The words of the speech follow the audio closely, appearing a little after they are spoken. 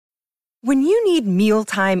When you need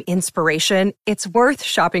mealtime inspiration, it's worth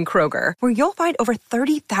shopping Kroger, where you'll find over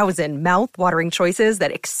 30,000 mouth-watering choices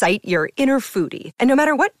that excite your inner foodie. And no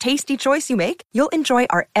matter what tasty choice you make, you'll enjoy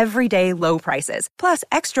our everyday low prices, plus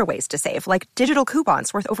extra ways to save, like digital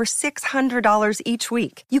coupons worth over $600 each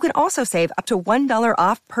week. You can also save up to $1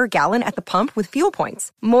 off per gallon at the pump with fuel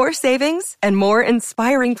points. More savings and more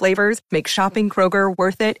inspiring flavors make shopping Kroger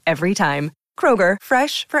worth it every time. Kroger,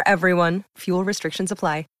 fresh for everyone. Fuel restrictions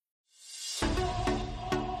apply.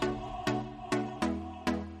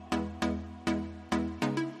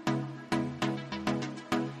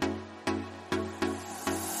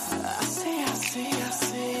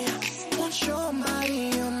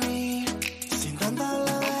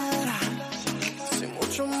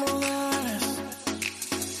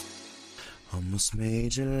 Almost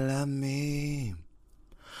made you love me,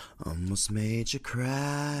 almost made you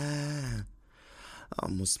cry,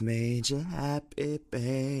 almost made you happy,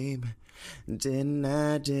 babe. Didn't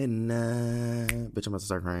I? Bitch, I'm about to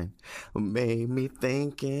start crying. Made me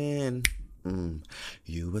thinking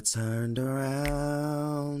you were turned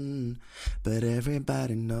around, but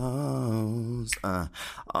everybody knows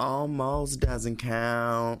almost doesn't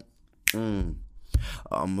count.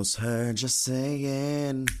 Almost heard you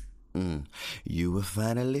saying you were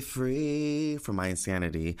finally free from my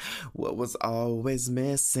insanity. What was always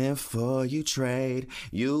missing for you trade?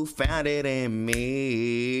 You found it in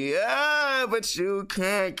me. But you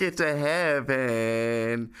can't get to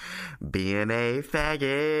heaven being a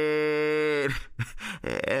faggot.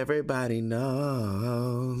 Everybody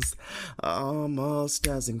knows almost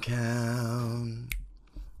doesn't count.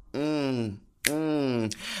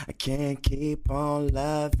 I can't keep on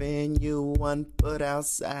loving you one foot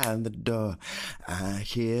outside the door. I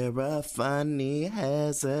hear a funny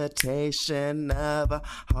hesitation of a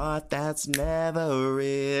heart that's never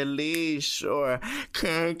really sure.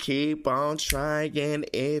 Can't keep on trying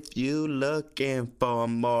if you looking for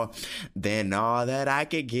more than all that I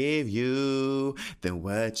could give you, than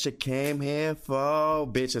what you came here for.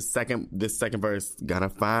 Bitch, this second verse, gonna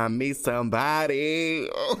find me somebody.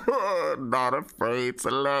 Not afraid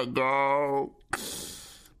to let go.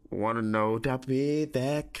 Wanna know to be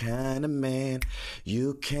that kind of man.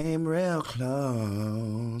 You came real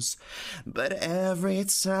close, but every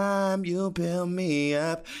time you build me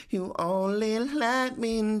up, you only let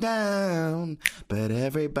me down. But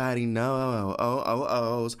everybody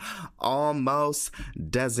knows almost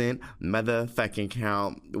doesn't motherfucking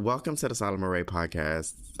count. Welcome to the Solomon Ray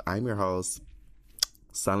podcast. I'm your host,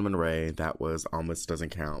 Solomon Ray. That was Almost Doesn't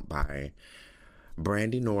Count by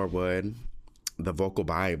Brandy Norwood. The Vocal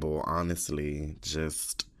Bible, honestly,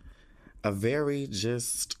 just a very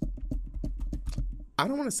I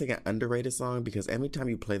don't want to say an underrated song, because every time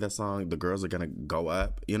you play that song, the girls are going to go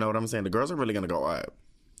up. You know what I'm saying? The girls are really going to go up.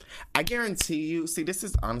 I guarantee you, see, this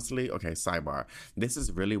is honestly, okay, sidebar. This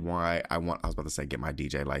is really why I was about to say get my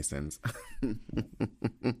DJ license.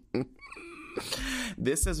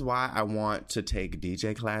 This is why I want to take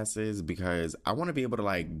DJ classes, because I want to be able to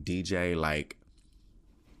like DJ like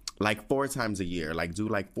 4 times a year, like do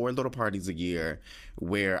like 4 little parties a year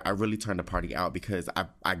where I really turn the party out, because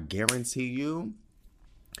I guarantee you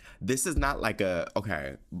this is not like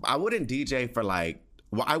okay, I wouldn't DJ for like,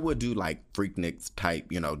 well, I would do like Freakniks type,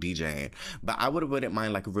 DJing, but I wouldn't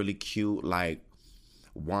mind like a really cute, like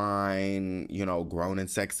wine, grown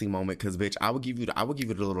and sexy moment. Cause bitch, I would give you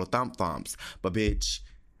the little thumps, but bitch,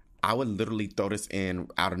 I would literally throw this in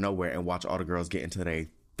out of nowhere and watch all the girls get into their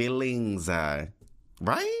feelings,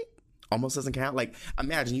 right? Almost doesn't count. Like,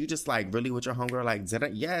 imagine you just like really with your homegirl, like,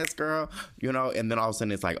 yes, girl, and then all of a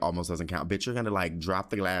sudden it's like almost doesn't count. Bitch, you're gonna like drop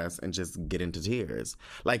the glass and just get into tears.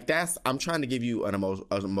 Like, I'm trying to give you an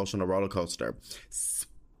emotional roller coaster.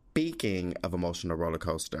 Speaking of emotional roller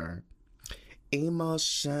coaster,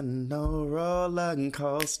 emotional roller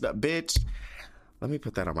coaster, bitch. Let me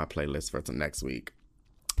put that on my playlist for next week.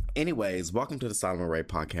 Anyways, welcome to the Solomon Ray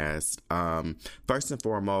podcast. First and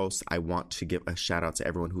foremost, I want to give a shout out to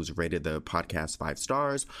everyone who's rated the podcast 5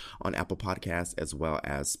 stars on Apple Podcasts as well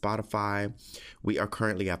as Spotify. We are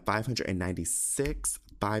currently at 596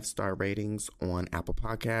 5-star ratings on Apple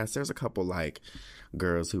Podcasts. There's a couple like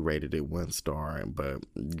girls who rated it 1 star, but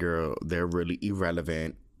girl, they're really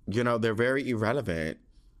irrelevant. They're very irrelevant.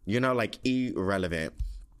 Like irrelevant.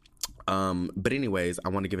 But anyways, I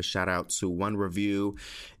want to give a shout out to one review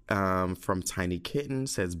from Tiny Kitten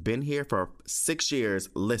says, been here for 6 years.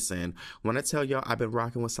 Listen, when I tell y'all I've been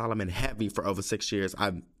rocking with Solomon heavy for over 6 years,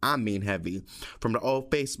 I mean heavy. From the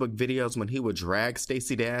old Facebook videos when he would drag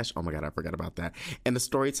Stacey Dash, oh my God, I forgot about that. And the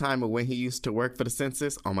story time of when he used to work for the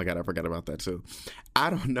census, oh my God, I forgot about that too. I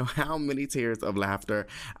don't know how many tears of laughter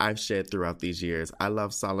I've shed throughout these years. I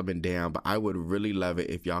love Solomon down, but I would really love it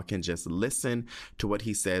if y'all can just listen to what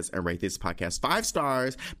he says and rate this podcast 5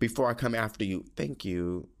 stars before I come after you. Thank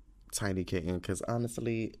you, Tiny Kitten, because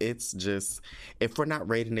honestly, it's just, if we're not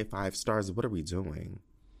rating it 5 stars, what are we doing?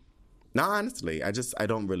 No, honestly, I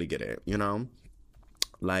don't really get it, you know?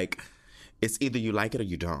 Like, it's either you like it or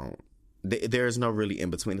you don't. There's no really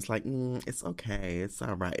in between. It's like, it's okay, it's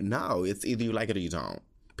all right. No, it's either you like it or you don't,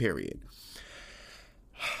 period.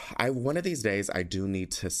 One of these days, I do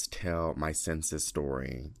need to tell my census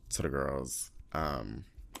story to the girls.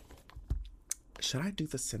 Should I do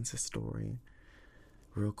the census story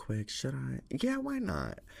real quick? Should I? Yeah, why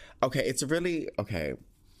not? Okay, it's really, okay.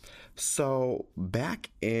 So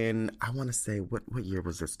back in, I want to say, what year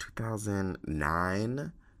was this?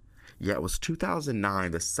 2009? Yeah, it was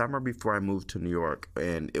 2009, the summer before I moved to New York.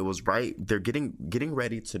 And it was they're getting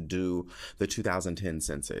ready to do the 2010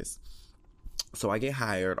 census. So I get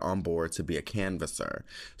hired on board to be a canvasser.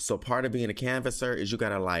 So part of being a canvasser is you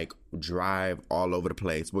gotta like drive all over the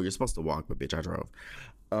place. Well, you're supposed to walk, but bitch, I drove.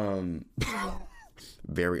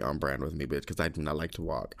 Very on brand with me, bitch, because I do not like to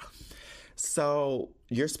walk. So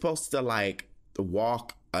you're supposed to like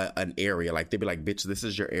walk an area. Like they'd be like, bitch, this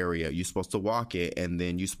is your area. You're supposed to walk it, and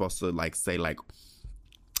then you're supposed to like say like,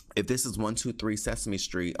 if this is 123 Sesame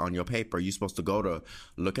Street on your paper, you're supposed to go to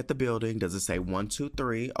look at the building. Does it say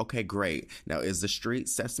 123? Okay, great. Now, is the street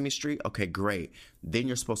Sesame Street? Okay, great. Then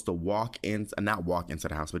you're supposed to not walk into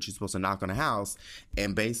the house, but you're supposed to knock on the house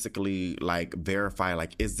and basically like verify,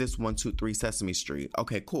 like, is this 123 Sesame Street?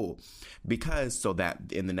 Okay, cool. Because so that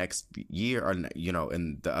in the next year or, you know,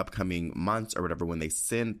 in the upcoming months or whatever, when they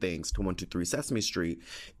send things to 123 Sesame Street,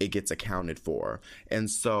 it gets accounted for. And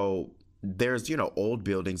so there's, you know, old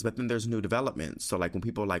buildings, but then there's new developments. So like when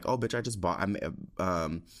people are like, oh, bitch,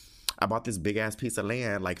 I bought this big ass piece of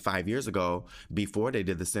land like 5 years ago before they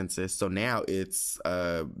did the census. So now it's,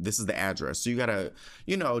 this is the address. So you gotta,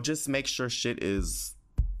 you know, just make sure shit is,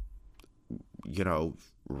 you know,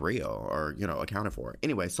 real or, you know, accounted for.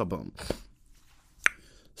 Anyway, so boom.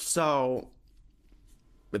 So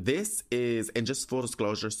this is, and just full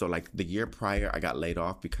disclosure, so like the year prior I got laid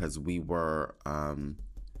off because we were,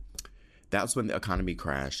 that was when the economy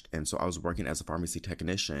crashed. And so I was working as a pharmacy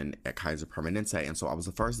technician at Kaiser Permanente. And so I was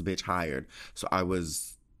the first bitch hired. So I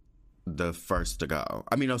was the first to go.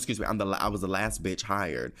 I mean, no, excuse me. I was the last bitch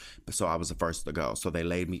hired. So I was the first to go. So they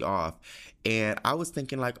laid me off. And I was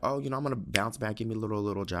thinking like, oh, you know, I'm going to bounce back, give me a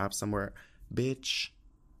little job somewhere. Bitch,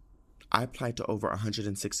 I applied to over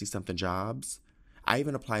 160 something jobs. I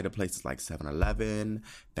even applied to places like 7-Eleven,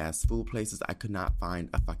 fast food places. I could not find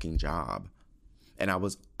a fucking job. And I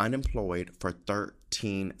was unemployed for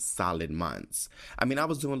 13 solid months. I mean, I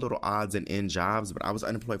was doing little odds and end jobs, but I was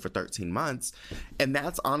unemployed for 13 months. And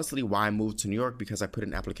that's honestly why I moved to New York, because I put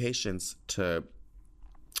in applications to,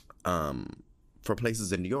 for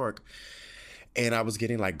places in New York. And I was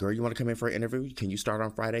getting like, girl, you want to come in for an interview? Can you start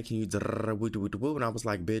on Friday? Can you And I was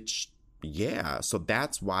like, bitch, yeah. So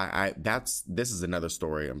that's why this is another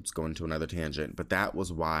story. I'm just going to another tangent, but that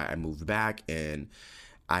was why I moved back. And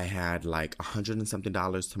I had like $100 and something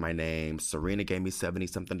to my name. Serena gave me $70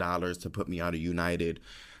 something to put me on a United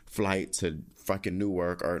flight to fucking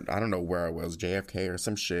Newark, or I don't know where I was, JFK or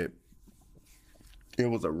some shit. It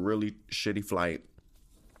was a really shitty flight.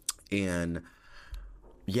 And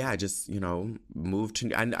yeah, I just, you know, moved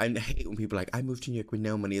to, I hate when people are like, I moved to New York with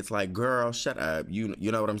no money. It's like, girl, shut up. You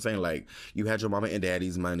know what I'm saying? Like, you had your mama and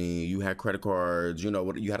daddy's money. You had credit cards. You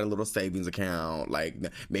know, you had a little savings account. Like,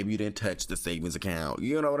 maybe you didn't touch the savings account.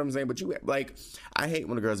 You know what I'm saying? But you, like, I hate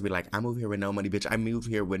when the girls be like, I moved here with no money. Bitch, I moved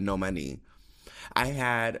here with no money. I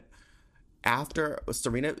had, after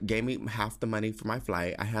Serena gave me half the money for my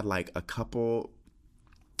flight, I had like a couple,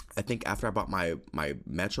 I think after I bought my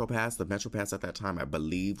Metro Pass, the Metro Pass at that time, I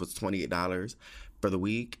believe was $28 for the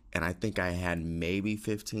week. And I think I had maybe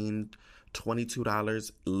 $15,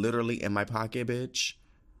 $22 literally in my pocket, bitch.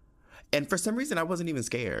 And for some reason, I wasn't even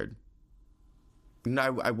scared.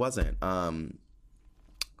 No, I wasn't.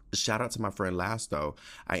 Shout out to my friend Lasto.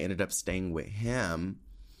 I ended up staying with him.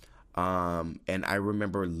 And I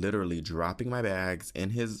remember literally dropping my bags in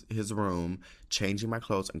his room, changing my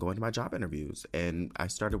clothes, and going to my job interviews. And I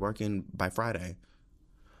started working by Friday.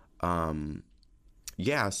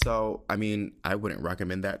 Yeah, so, I mean, I wouldn't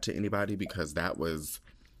recommend that to anybody because that was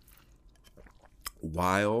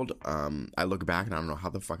wild. I look back and I don't know how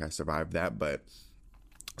the fuck I survived that, but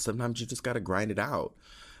sometimes you just gotta grind it out.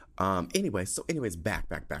 Anyways, back.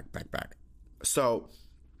 So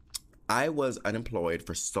I was unemployed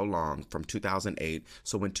for so long from 2008.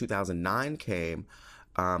 So when 2009 came,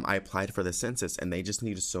 I applied for the census, and they just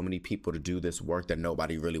needed so many people to do this work that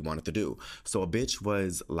nobody really wanted to do. So a bitch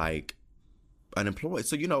was like unemployed.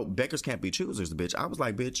 So, beggars can't be choosers, bitch. I was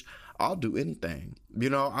like, bitch, I'll do anything.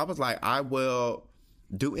 I was like, I will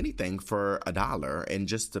do anything for $1 and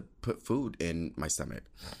just to put food in my stomach.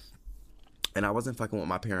 And I wasn't fucking with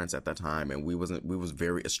my parents at that time, and we was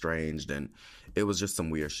very estranged, and it was just some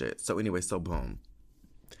weird shit. So anyway, so boom.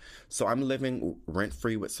 So I'm living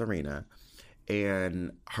rent-free with Serena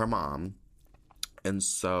and her mom. And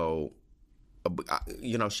so,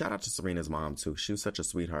 shout out to Serena's mom too. She was such a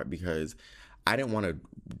sweetheart, because I didn't want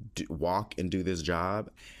to walk and do this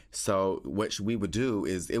job. So what we would do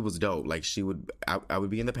is, it was dope. Like, I would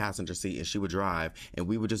be in the passenger seat and she would drive, and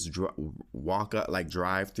we would just walk up, like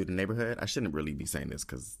drive through the neighborhood. I shouldn't really be saying this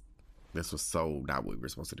because this was so not what we were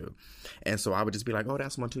supposed to do. And so I would just be like, oh,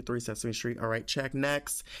 that's 123 Sesame Street. All right, check,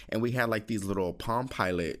 next. And we had like these little Palm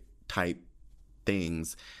Pilot type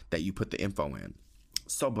things that you put the info in.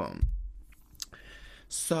 So boom.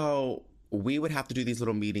 So we would have to do these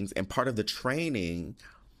little meetings, and part of the training,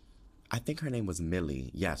 I think her name was Millie.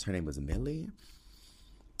 Yes, her name was Millie.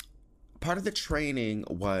 Part of the training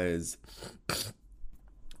was,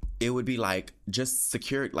 it would be like just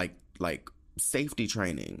security, like safety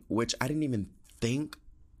training, which I didn't even think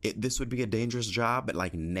this would be a dangerous job. But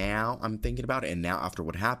like, now I'm thinking about it, and now after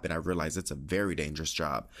what happened, I realize it's a very dangerous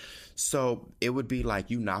job. So it would be like,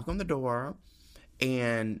 you knock on the door,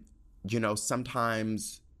 and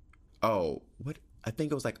sometimes, I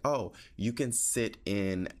think it was like, you can sit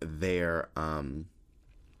in their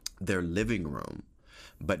living room,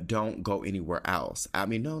 but don't go anywhere else. I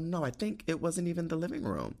mean, no, I think it wasn't even the living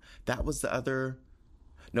room. That was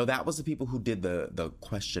that was the people who did the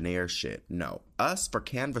questionnaire shit. No, us, for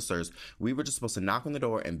canvassers, we were just supposed to knock on the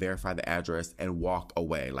door and verify the address and walk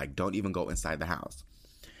away. Like, don't even go inside the house.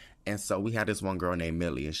 And so we had this one girl named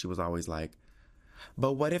Millie, and she was always like,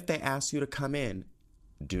 but what if they ask you to come in?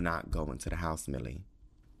 Do not go into the house, Millie.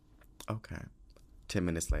 Okay. 10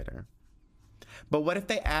 minutes later. But what if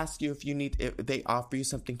they ask you if they offer you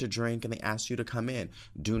something to drink and they ask you to come in?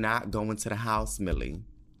 Do not go into the house, Millie.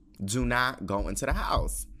 Do not go into the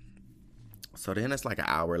house. So then it's like an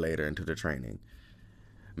hour later into the training.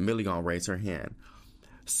 Millie gonna raise her hand.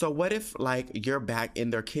 So what if, like, you're back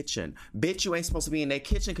in their kitchen? Bitch, you ain't supposed to be in their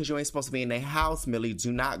kitchen because you ain't supposed to be in their house, Millie.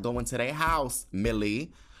 Do not go into their house,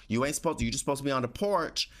 Millie. You just supposed to be on the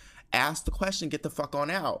porch. Ask the question, get the fuck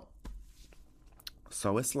on out.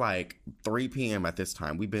 So it's like 3 p.m. at this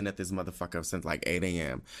time. We've been at this motherfucker since like 8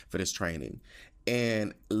 a.m. for this training.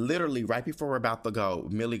 And literally right before we're about to go,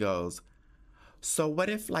 Millie goes, so what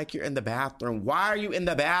if, like, you're in the bathroom? Why are you in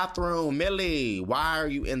the bathroom, Millie? Why are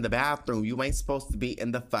you in the bathroom? You ain't supposed to be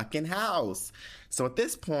in the fucking house. So at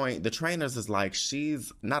this point, the trainers is like,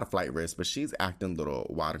 she's not a flight risk, but she's acting a little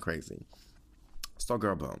wild and crazy. So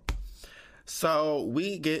girl, boom. So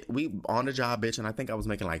we on the job, bitch, and I think I was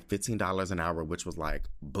making like $15 an hour, which was like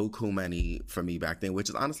buku money for me back then, which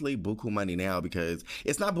is honestly buku money now, because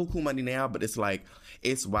it's not buku money now, but it's like,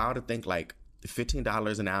 it's wild to think like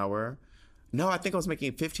 $15 an hour. No, I think I was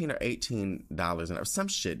making $15 or $18 an hour. Some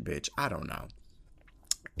shit, bitch. I don't know.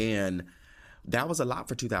 And that was a lot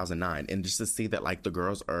for 2009. And just to see that, like, the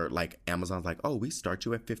girls are like, Amazon's like, oh, we start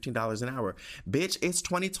you at $15 an hour. Bitch, it's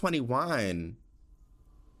 2021.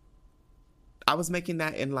 I was making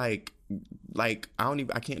that in like I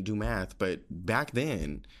can't do math, but back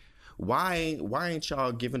then, why ain't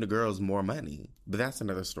y'all giving the girls more money? But that's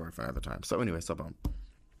another story for another time. So anyway, so boom.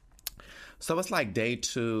 So it's like day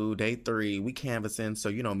 2, day 3, we canvassing.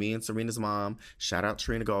 So, me and Serena's mom, shout out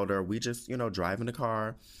Trina Golder, we just, drive in the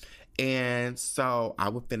car. And so I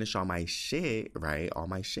would finish all my shit, right? All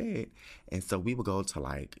my shit. And so we would go to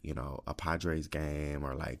like, a Padres game,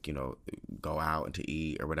 or like, go out and to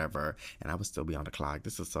eat or whatever. And I would still be on the clock.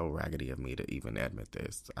 This is so raggedy of me to even admit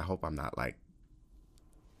this. I hope I'm not like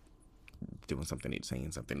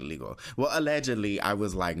saying something illegal. Well, allegedly I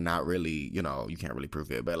was like, not really, you can't really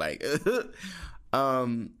prove it, but like,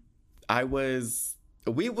 I would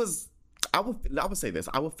say this,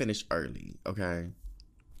 I would finish early. Okay.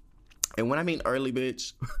 And when I mean early,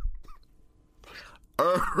 bitch,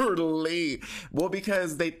 early. Well,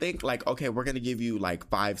 because they think like, okay, we're going to give you like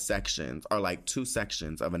 5 sections or like 2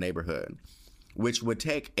 sections of a neighborhood. which would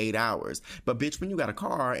take 8 hours. But bitch, when you got a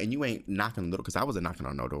car and you ain't knocking on the door, because I wasn't knocking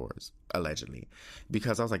on no doors, allegedly,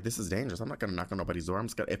 because I was like, this is dangerous. I'm not gonna knock on nobody's door. I'm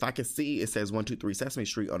just gonna, if I can see it says 123 Sesame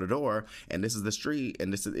Street on the door, and this is the street,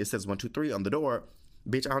 and this is, it says 123 on the door,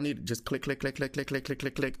 bitch, I don't need to just click, click, click, click, click, click, click,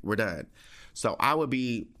 click, click. We're done. So I would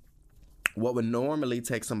be, what would normally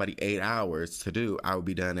take somebody 8 hours to do, I would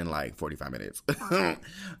be done in like 45 minutes.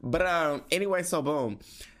 But anyway, so boom.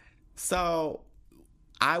 So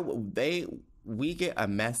we get a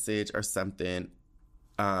message or something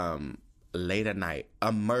late at night.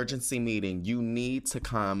 Emergency meeting. You need to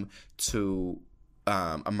come to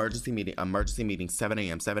emergency meeting, 7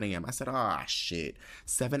 a.m. I said, oh, shit.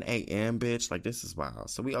 7 a.m., bitch? Like, this is wild.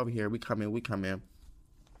 So we over here. We come in.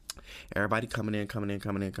 Everybody coming in.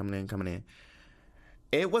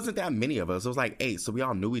 It wasn't that many of us. It was like 8, so we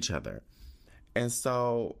all knew each other. And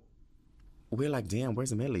so we're like, damn,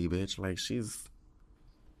 where's Millie, bitch? Like,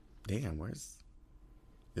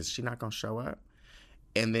 is she not gonna show up?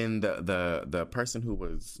 And then the person who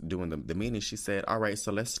was doing the meeting, she said, all right,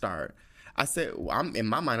 so let's start. I said, I'm in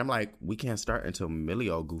my mind, I'm like, we can't start until Millie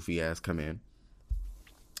old goofy ass come in.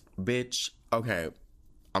 Bitch, okay,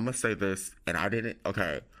 I'm gonna say this, and I didn't,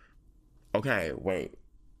 okay, wait.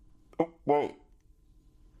 Wait.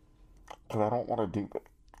 Because I don't want to do that.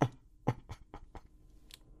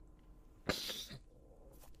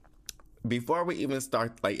 Before we even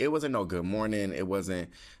start, like, it wasn't no good morning. It wasn't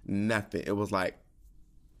nothing. It was like...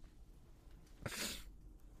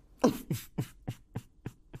 I'm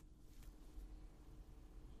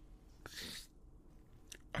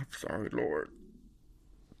sorry, Lord.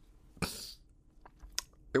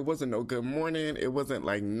 It wasn't no good morning. It wasn't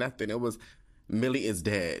like nothing. It was, Millie is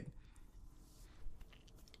dead.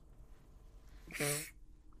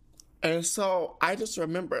 And so I just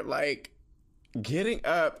remember, like, getting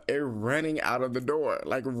up and running out of the door.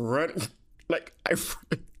 Like, running. Like,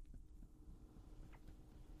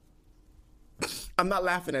 I'm not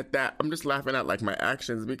laughing at that. I'm just laughing at, like, my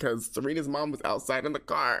actions, because Serena's mom was outside in the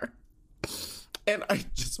car. And I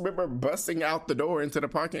just remember busting out the door into the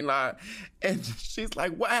parking lot. And she's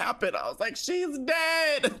like, what happened? I was like, she's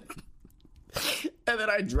dead. And then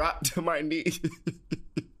I dropped to my knees.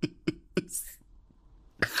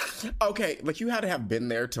 Okay, like, you had to have been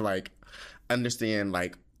there to, like, understand,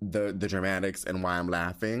 like, the dramatics and why I'm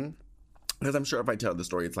laughing. Because I'm sure if I tell the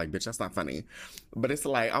story, it's like, bitch, that's not funny. But it's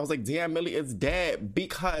like, I was like, damn, Millie is dead.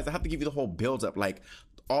 Because I have to give you the whole build-up. Like,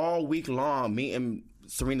 all week long, me and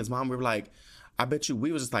Serena's mom, we were like, I bet you,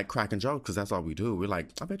 we was just like cracking jokes, because that's all we do. We're like,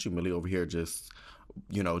 I bet you Millie over here just,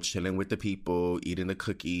 you know, chilling with the people, eating the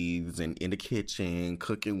cookies, and in the kitchen,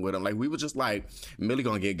 cooking with them. Like, we were just like, Millie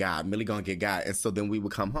gonna get got. And so then we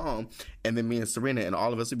would come home, and then me and Serena and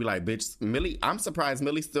all of us would be like, bitch, Millie, I'm surprised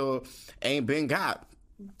Millie still ain't been got.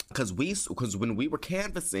 Because when we were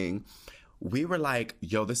canvassing, we were like,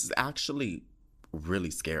 yo, this is actually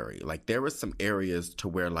really scary. Like, there were some areas to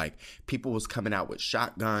where, like, people was coming out with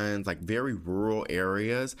shotguns, like, very rural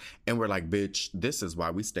areas, and we're like, bitch, this is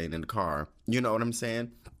why we stayed in the car. You know what I'm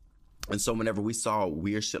saying? And so whenever we saw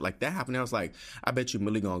weird shit like that happen, I was like, I bet you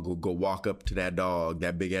Millie gonna go walk up to that dog,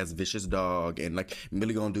 that big ass vicious dog, and like,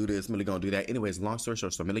 Millie gonna do this, Millie gonna do that. Anyways, long story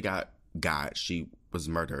short, so Millie got she was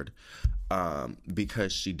murdered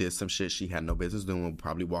because she did some shit she had no business doing,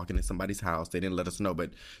 probably walking in somebody's house. They didn't let us know, but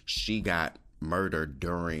she got murdered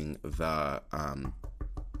during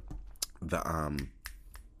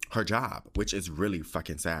her job, which is really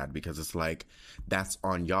fucking sad, because it's like, that's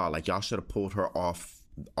on y'all. Like, y'all should have pulled her off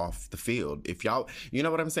the field. If y'all, you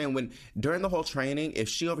know what I'm saying? When during the whole training, if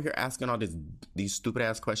she over here asking all these stupid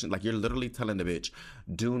ass questions, like, you're literally telling the bitch,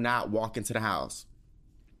 do not walk into the house.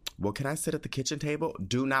 Well, can I sit at the kitchen table?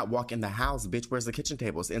 Do not walk in the house, bitch. Where's the kitchen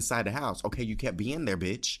table? It's inside the house. Okay, you can't be in there,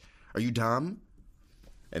 bitch. Are you dumb?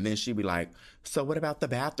 And then she'd be like, so what about the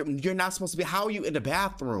bathroom? You're not supposed to be. How are you in the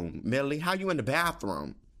bathroom, Millie? How are you in the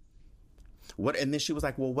bathroom? What? And then she was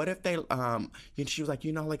like, well, what if they, she was like,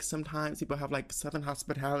 you know, like, sometimes people have, like, Southern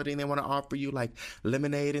hospitality and they want to offer you, like,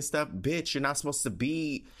 lemonade and stuff. Bitch, you're not supposed to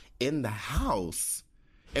be in the house.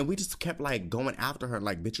 And we just kept, like, going after her,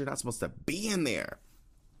 like, bitch, you're not supposed to be in there.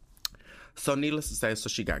 So needless to say, so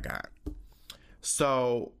she got.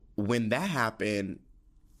 So when that happened,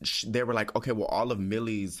 they were like, okay, well, all of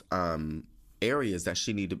Millie's areas that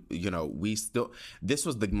she needed, you know, this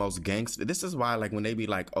was the most gangster. This is why, like, when they be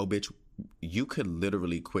like, oh, bitch, you could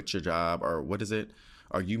literally quit your job, or what is it?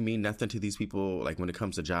 Or you mean nothing to these people, like, when it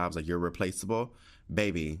comes to jobs, like, you're replaceable.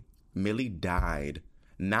 Baby, Millie died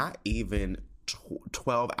not even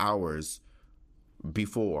 12 hours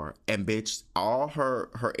before, and bitch, all her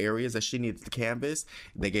areas that she needed to canvas,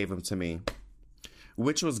 they gave them to me.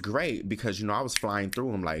 which was great because, you know, I was flying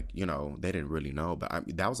through them like, you know, they didn't really know, but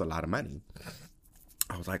that was a lot of money.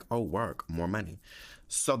 I was like, oh, work, more money.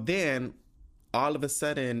 So then all of a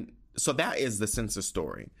sudden, so that is the census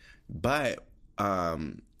story. But a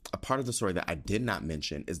part of the story that I did not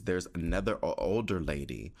mention is there's another older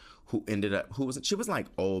lady who ended up, she was like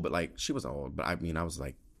old, but like she was old. But I mean, I was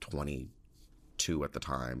like 22 at the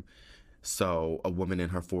time. So a woman in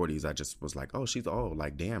her 40s, I just was like, oh, she's old.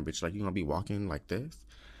 Like, damn, bitch, like you gonna be walking like this?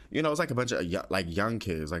 You know, it was like a bunch of young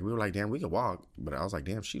kids. Like we were like, damn, we could walk. But I was like,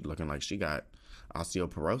 damn, she looking like she got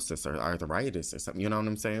osteoporosis or arthritis or something. You know what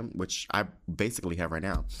I'm saying? Which I basically have right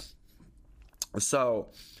now. So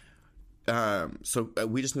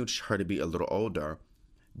we just knew her to be a little older.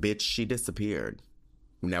 Bitch, she disappeared.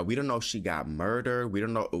 Now, we don't know if she got murdered. We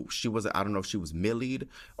don't know. I don't know if she was millied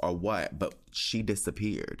or what, but she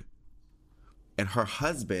disappeared. And her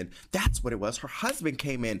husband, that's what it was. Her husband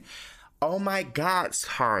came in. Oh my God.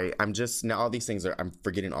 Sorry. Now all these things I'm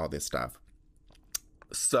forgetting all this stuff.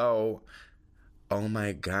 So, oh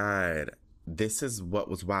my God. This is what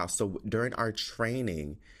was wild. So during our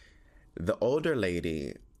training, the older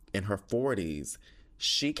lady in her 40s,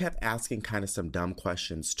 she kept asking kind of some dumb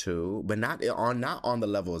questions too, but not on the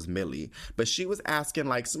level as Millie. But she was asking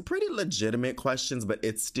like some pretty legitimate questions, but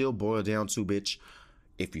it still boiled down to, bitch,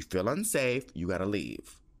 if you feel unsafe, you gotta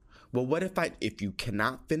leave. Well, what if you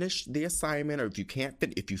cannot finish the assignment, or if you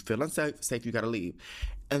feel unsafe, you gotta leave.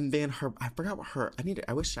 And then I forgot what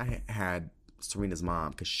I wish I had Serena's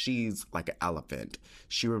mom, because she's like an elephant.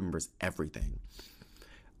 She remembers everything.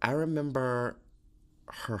 I remember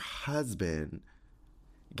her husband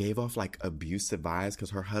gave off like abusive vibes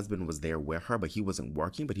because her husband was there with her, but he wasn't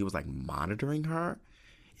working, but he was like monitoring her.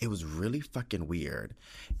 It was really fucking weird.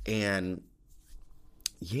 And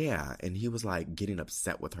yeah, and he was like getting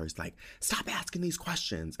upset with her. He's like, stop asking these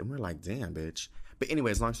questions. And we're like, damn, bitch. But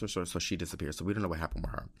anyways, long story short, so she disappeared. So we don't know what happened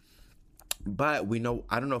with her. But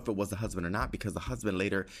I don't know if it was the husband or not, because the husband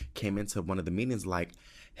later came into one of the meetings like,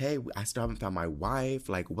 hey, I still haven't found my wife.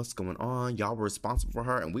 Like, what's going on? Y'all were responsible for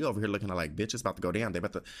her. And we over here looking at like, bitch, it's about to go down.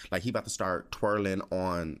 He about to start twirling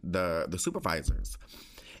on the supervisors.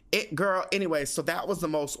 Anyway, so that was the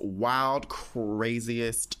most wild,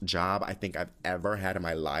 craziest job I think I've ever had in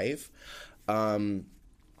my life.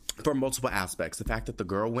 For multiple aspects. The fact that the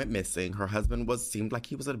girl went missing, her husband seemed like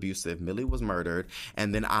he was abusive, Millie was murdered,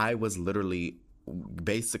 and then I was literally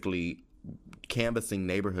basically canvassing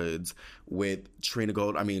neighborhoods with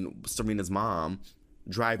Serena's mom,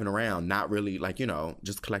 driving around, not really like, you know,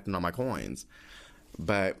 just collecting all my coins.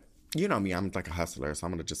 But you know me, I'm like a hustler, so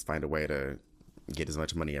I'm gonna just find a way to get as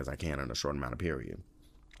much money as I can in a short amount of period.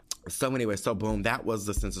 So anyway, boom, that was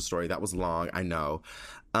the census story. That was long, I know.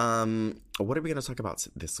 What are we going to talk about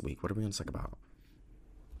this week? What are we going to talk about?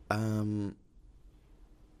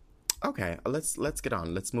 Okay, let's get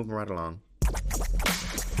on. Let's move right along.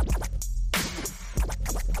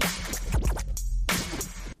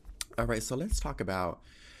 All right, so let's talk about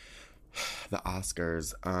the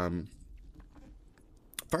Oscars.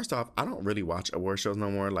 First off, I don't really watch award shows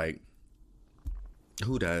no more. Like,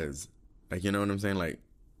 who does? Like, you know what I'm saying? Like,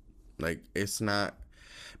 it's not...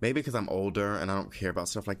 Maybe because I'm older and I don't care about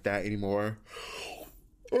stuff like that anymore.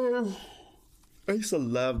 I used to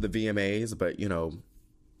love the VMAs, but, you know,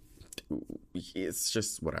 it's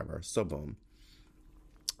just whatever. So, boom.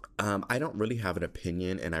 I don't really have an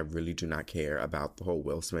opinion, and I really do not care about the whole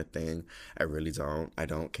Will Smith thing. I really don't. I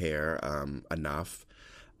don't care enough.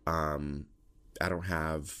 I don't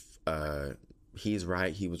have... he's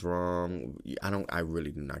right, he was wrong. I really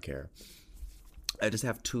do not care. I just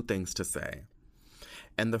have two things to say.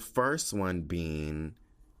 And the first one being,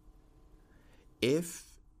 if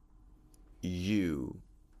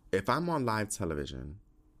I'm on live television,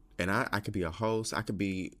 and I could be a host, I could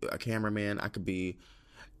be a cameraman,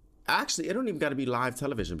 actually, it don't even got to be live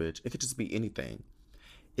television, bitch. It could just be anything.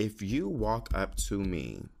 If you walk up to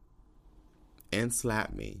me and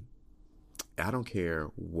slap me, I don't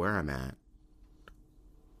care where I'm at,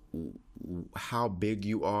 how big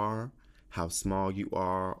you are, how small you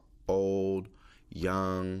are, old,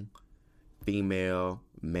 young, female,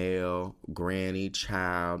 male, granny,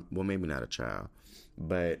 child. Well, maybe not a child,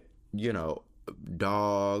 but, you know,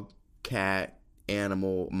 dog, cat,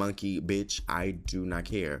 animal, monkey, bitch, I do not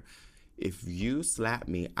care. If you slap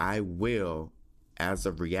me, I will, as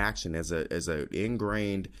a reaction, as a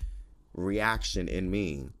ingrained reaction in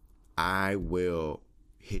me, I will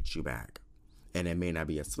hit you back. And it may not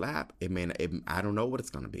be a slap. I don't know what it's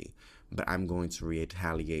going to be, but I'm going to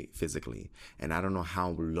retaliate physically. And I don't know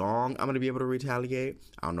how long I'm going to be able to retaliate.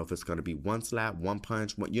 I don't know if it's going to be one slap, one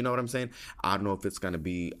punch, you know what I'm saying? I don't know if it's going to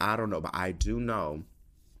be, I don't know, but I do know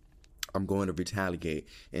I'm going to retaliate.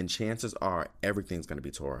 And chances are everything's going to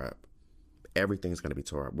be tore up. Everything's going to be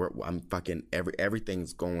tore up. We're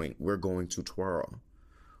going to twirl.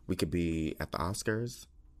 We could be at the Oscars,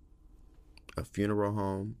 a funeral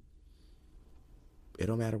home. It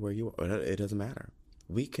don't matter where you are. It doesn't matter.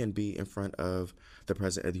 We can be in front of the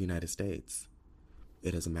President of the United States.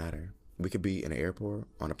 It doesn't matter. We could be in an airport,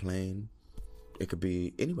 on a plane. It could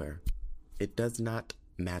be anywhere. It does not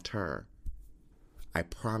matter. I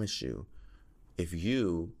promise you, if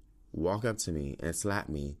you walk up to me and slap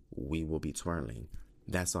me, we will be twirling.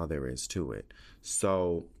 That's all there is to it.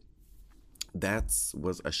 So that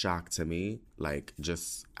was a shock to me. Like,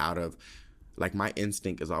 just out of, like, my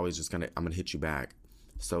instinct is always just I'm gonna hit you back.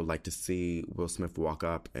 So, like, to see Will Smith walk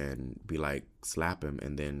up and be like, slap him,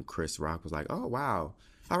 and then Chris Rock was like, oh, wow.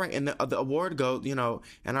 All right, and the award goes, you know,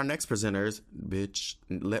 and our next presenters, bitch,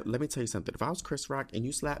 let me tell you something. If I was Chris Rock and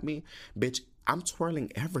you slap me, bitch, I'm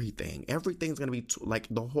twirling everything. Everything's going to be, like,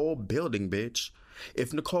 the whole building, bitch.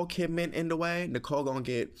 If Nicole Kidman in the way, Nicole going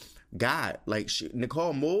to get got. Like,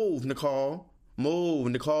 Nicole, move, Nicole. Move,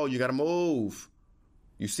 Nicole, you got to move.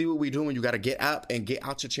 You see what we doing? You got to get up and get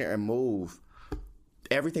out your chair and move.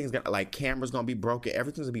 Everything's going to, like, camera's going to be broken.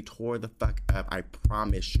 Everything's going to be tore the fuck up. I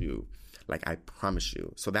promise you. Like, I promise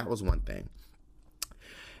you. So that was one thing.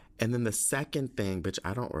 And then the second thing, bitch,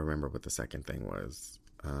 I don't remember what the second thing was.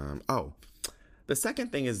 The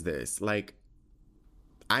second thing is this. Like,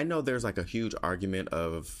 I know there's, like, a huge argument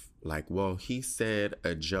of, like, well, he said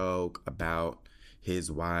a joke about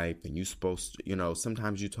his wife and you supposed to, you know,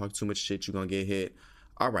 sometimes you talk too much shit, you're going to get hit.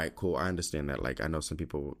 All right, cool. I understand that. Like, I know some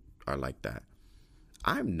people are like that.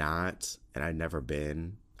 I'm not, and I've never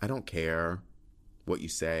been. I don't care what you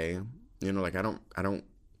say. You know, like, I don't,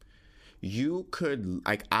 you could,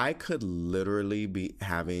 like, I could literally be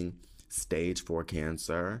having stage 4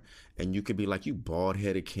 cancer, and you could be like, you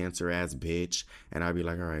bald-headed cancer-ass bitch, and I'd be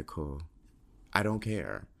like, all right, cool. I don't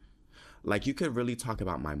care. Like, you could really talk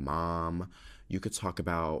about my mom. You could talk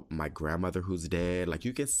about my grandmother who's dead. Like,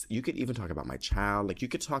 you could even talk about my child. Like, you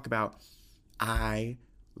could talk about, I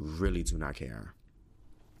really do not care.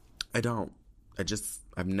 I don't.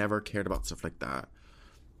 I've never cared about stuff like that.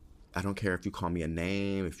 I don't care if you call me a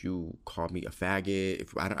name, if you call me a faggot.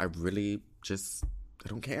 I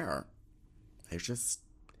don't care. I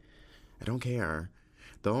don't care.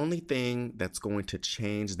 The only thing that's going to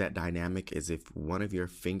change that dynamic is if one of your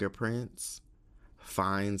fingerprints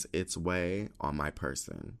finds its way on my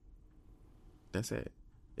person. That's it.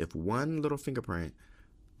 If one little fingerprint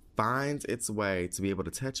finds its way to be able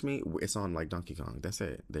to touch me, it's on like Donkey Kong. That's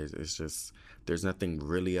it. There's nothing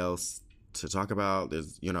really else to talk about.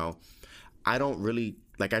 There's, you know, I don't really,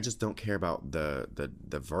 like, I just don't care about the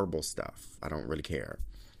verbal stuff. I don't really care.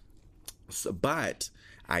 So, but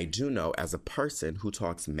I do know, as a person who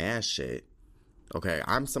talks mad shit, okay,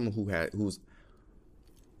 I'm someone who's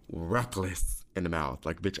reckless in the mouth.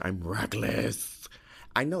 Like, bitch, I'm reckless.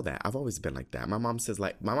 I know that. I've always been like that. My mom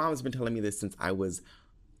has been telling me this since I was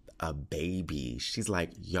a baby. She's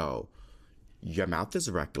like, yo, your mouth is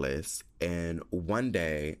reckless, and one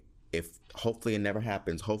day, if hopefully it never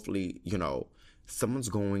happens, hopefully, you know, someone's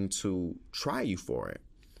going to try you for it.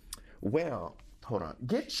 Well, hold on.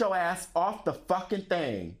 Get your ass off the fucking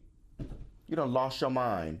thing. You done lost your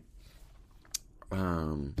mind.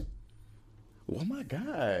 Oh my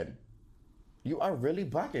God. You are really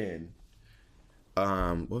bugging.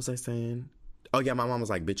 What was I saying? Oh yeah, my mom was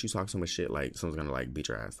like, bitch, you talk so much shit, like someone's gonna like beat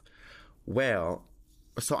your ass. Well,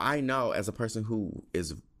 so I know, as a person who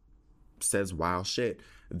says wild shit,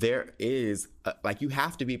 there is, like, you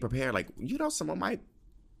have to be prepared. Like, you know, someone might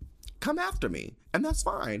come after me, and that's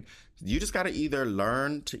fine. You just got to either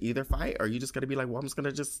learn to either fight, or you just got to be like, well, I'm just going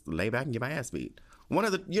to just lay back and get my ass beat. One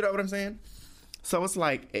of the, you know what I'm saying? So it's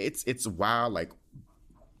like, it's wild. Like,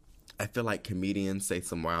 I feel like comedians say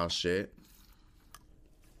some wild shit.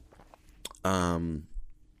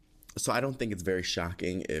 So I don't think it's very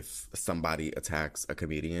shocking if somebody attacks a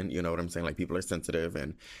comedian. You know what I'm saying? Like, people are sensitive,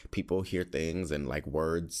 and people hear things, and like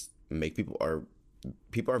words make people are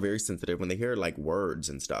very sensitive when they hear like words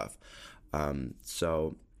and stuff.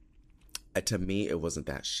 So to me, it wasn't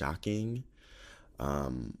that shocking.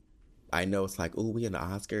 I know it's like, ooh, we in the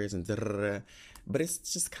Oscars and da-da-da-da, but it's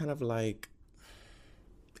just kind of like,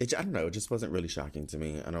 I don't know, it just wasn't really shocking to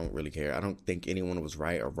me. I don't really care. I don't think anyone was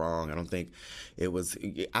right or wrong. I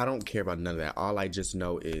don't care about none of that. All I just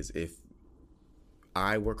know is if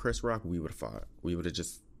I were Chris Rock, we would have fought. We would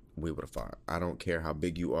have fought. I don't care how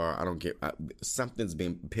big you are. I don't care. Something's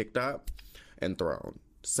being picked up and thrown.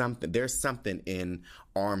 There's something in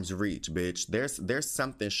arm's reach, bitch. There's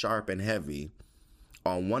something sharp and heavy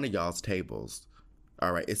on one of y'all's tables.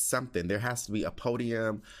 All right, it's something. There has to be a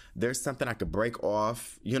podium. There's something I could break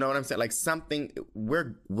off. You know what I'm saying? Like something.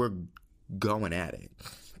 We're going at it.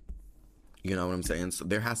 You know what I'm saying? So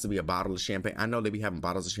there has to be a bottle of champagne. I know they be having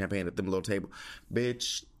bottles of champagne at them little table.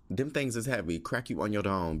 Bitch, them things is heavy. Crack you on your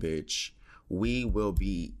dome, bitch. We will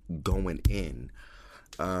be going in.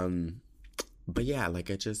 But yeah, like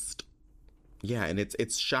and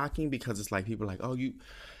it's shocking because it's like people are like, oh, you.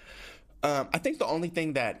 I think the only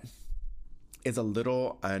thing that is a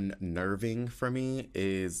little unnerving for me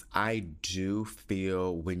is I do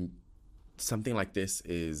feel when something like this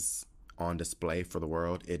is on display for the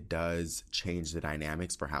world, it does change the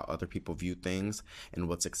dynamics for how other people view things and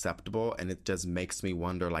what's acceptable. And it just makes me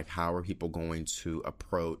wonder, like, how are people going to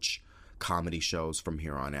approach comedy shows from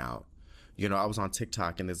here on out? You know, I was on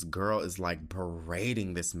TikTok and this girl is like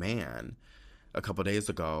berating this man a couple days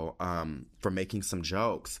ago for making some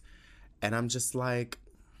jokes. And I'm just like,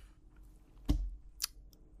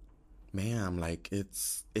 ma'am, like,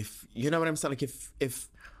 it's, if, you know what I'm saying? Like,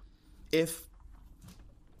 if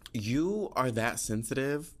you are that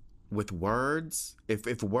sensitive with words,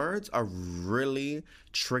 if words are really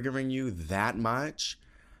triggering you that much,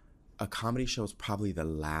 a comedy show is probably the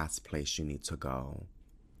last place you need to go.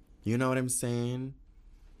 You know what I'm saying?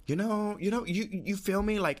 You feel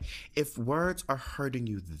me? Like, if words are hurting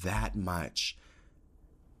you that much,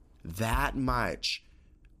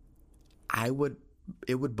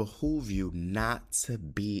 it would behoove you not to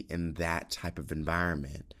be in that type of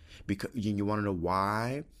environment. Because you want to know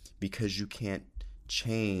why? Because you can't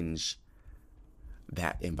change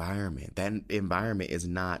that environment. That environment is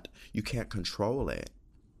not, you can't control it.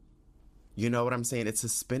 You know what I'm saying? It's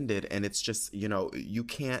suspended, and it's just, you know, you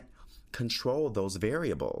can't control those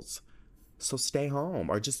variables. So stay home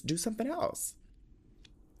or just do something else.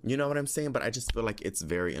 You know what I'm saying? But I just feel like it's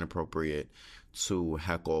very inappropriate to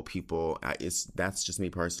heckle people. That's just me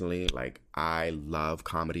personally. Like, I love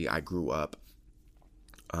comedy. I grew up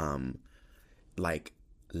like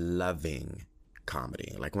loving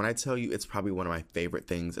comedy. Like, when I tell you it's probably one of my favorite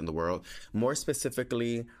things in the world, more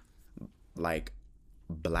specifically like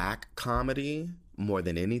Black comedy more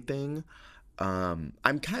than anything.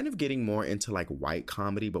 I'm kind of getting more into like white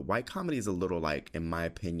comedy, but white comedy is a little, like, in my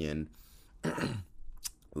opinion,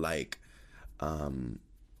 like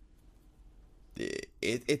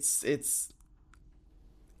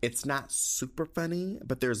it's not super funny,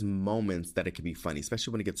 but there's moments that it can be funny,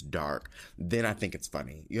 especially when it gets dark. Then I think it's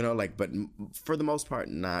funny, you know, like, but for the most part,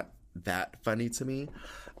 not that funny to me.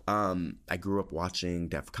 I grew up watching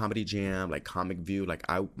Def Comedy Jam, like Comic View. Like,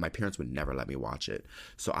 my parents would never let me watch it,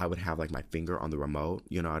 so I would have like my finger on the remote.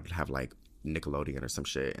 You know, I'd have like Nickelodeon or some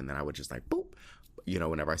shit, and then I would just like boop. You know,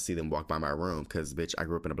 whenever I see them walk by my room, because bitch, I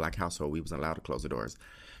grew up in a Black household. We wasn't allowed to close the doors,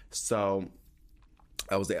 so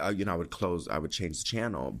I was, you know, I would change the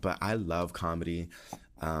channel. But I love comedy.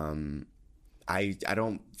 I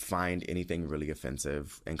don't find anything really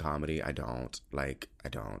offensive in comedy. I don't. Like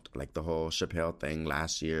the whole Chappelle thing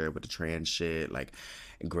last year with the trans shit. Like,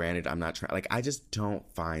 granted, I'm not trying. Like, I just don't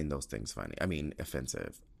find those things funny. I mean,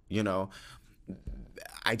 offensive. You know,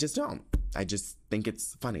 I just don't. I just think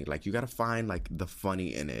it's funny. Like, you got to find like the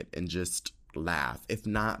funny in it and just laugh. If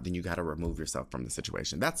not, then you got to remove yourself from the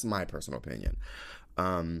situation. That's my personal opinion.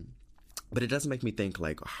 But it does make me think,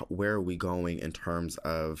 like, where are we going in terms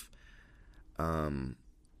of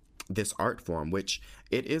this art form, which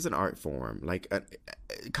it is an art form. Like,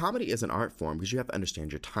 comedy is an art form because you have to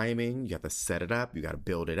understand your timing, you have to set it up, you got to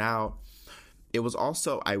build it out. It was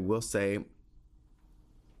also, I will say,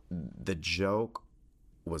 the joke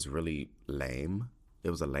was really lame.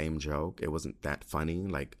 It was a lame joke. It wasn't that funny.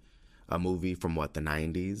 Like a movie from the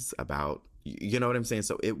 90s about, you know what I'm saying?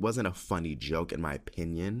 So it wasn't a funny joke in my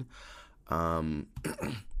opinion. And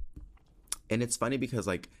it's funny because,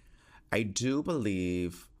 like, I do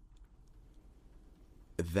believe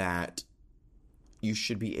that you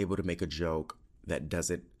should be able to make a joke that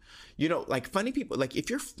doesn't, you know, like, funny people, like, if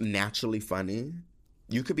you're naturally funny,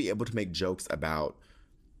 you could be able to make jokes about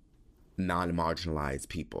non-marginalized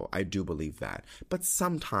people. I do believe that. But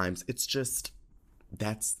sometimes it's just,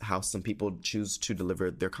 that's how some people choose to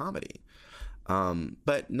deliver their comedy.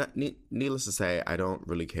 But needless to say, I don't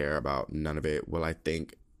really care about none of it. Will I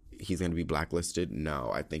think he's going to be blacklisted?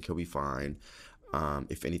 No, I think he'll be fine.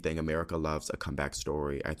 If anything, America loves a comeback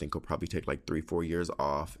story. I think he'll probably take like 3-4 years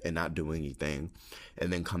off and not do anything,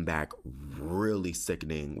 and then come back really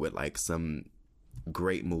sickening with like some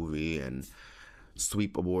great movie and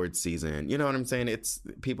sweep award season. You know what I'm saying? It's,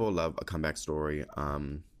 people love a comeback story.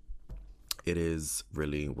 It is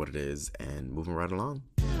really what it is, and moving right along.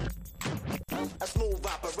 A smooth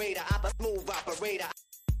operator, I'm a smooth operator.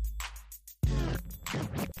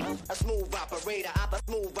 A smooth operator,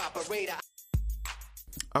 smooth operator.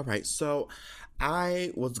 All right, so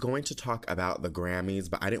I was going to talk about the Grammys,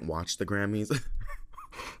 but I didn't watch the Grammys.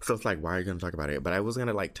 So it's like, why are you going to talk about it? But I was going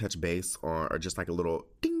to like touch base on, or just like a little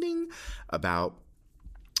ding ding about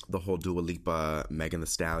the whole Dua Lipa, Megan Thee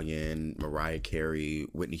Stallion, Mariah Carey,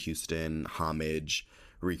 Whitney Houston, homage,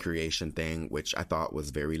 recreation thing, which I thought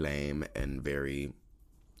was very lame and very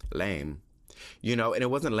lame. You know, and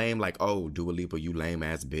it wasn't lame like, oh, Dua Lipa, you lame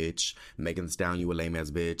ass bitch. Megan Thee Stallion, you a lame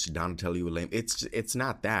ass bitch. Donatella, you a lame. It's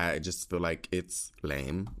not that. I just feel like it's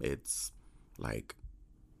lame. It's like,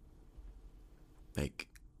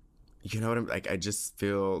 you know what I'm like? I just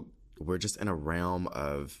feel we're just in a realm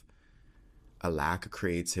of a lack of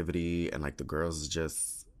creativity, and like the girls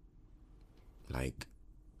just like,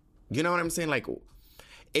 you know what I'm saying? Like,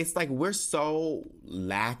 it's like we're so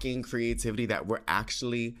lacking creativity that we're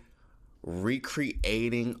actually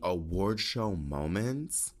recreating award show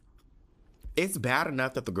moments. It's bad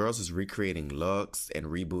enough that the girls is recreating looks and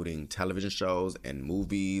rebooting television shows and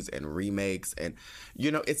movies and remakes, and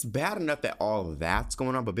you know, it's bad enough that all of that's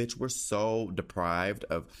going on, but bitch, we're so deprived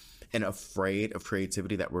of and afraid of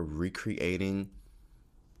creativity that we're recreating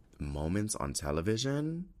moments on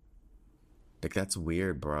television. Like, that's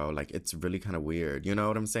weird, bro. Like, it's really kind of weird. You know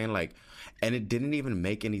what I'm saying? Like, and it didn't even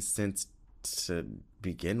make any sense to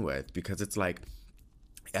begin with, because it's like,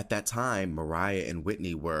 at that time, Mariah and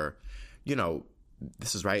Whitney were, you know,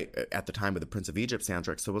 this is right at the time of the Prince of Egypt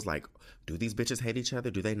soundtrack. So it was like, do these bitches hate each other?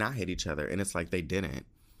 Do they not hate each other? And it's like, they didn't.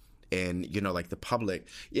 And, you know, like the public,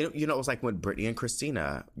 you know, it was like when Britney and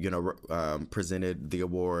Christina, you know, presented the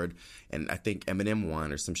award, and I think Eminem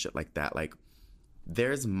won or some shit like that. Like,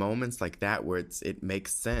 there's moments like that where it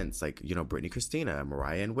makes sense. Like, you know, Britney, Christina,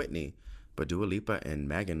 Mariah and Whitney. But Dua Lipa and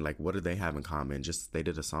Megan, like, what do they have in common? Just they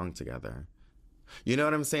did a song together. You know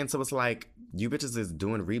what I'm saying? So it's like, you bitches is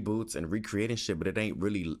doing reboots and recreating shit, but it ain't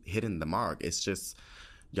really hitting the mark. It's just,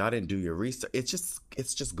 y'all didn't do your research. It's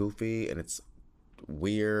just goofy, and it's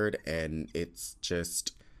weird, and it's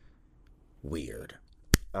just weird.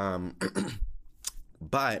 But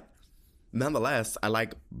nonetheless, I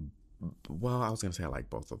like, well, I was gonna say I like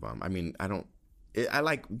both of them. I mean, I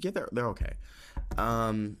like, yeah, they're okay.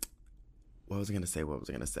 What was I gonna say?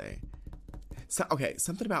 So, okay,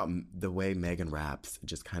 something about the way Megan raps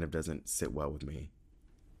just kind of doesn't sit well with me.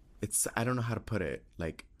 I don't know how to put it.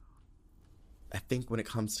 Like, I think when it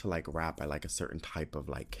comes to like rap, I like a certain type of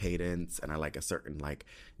like cadence, and I like a certain like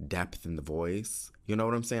depth in the voice. You know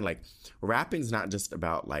what I'm saying? Like, rapping's not just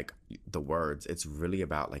about like the words. It's really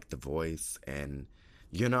about like the voice, and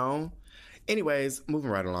you know? Anyways, moving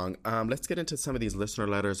right along. Let's get into some of these listener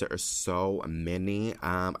letters. There are so many.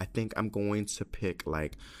 I think I'm going to pick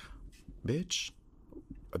like, bitch.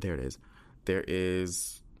 Oh, there it is. There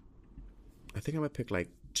is, I think I'm going to pick like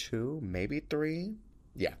 2, maybe 3.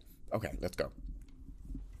 Yeah. Okay, let's go.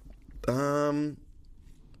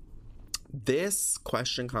 This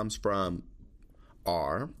question comes from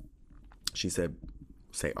R. She said,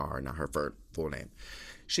 say R, not her full name.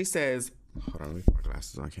 She says, hold on, let me put my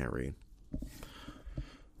glasses on, I can't read.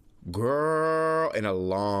 Girl, and a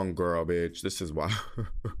long girl, bitch. This is why.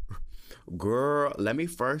 Girl, let me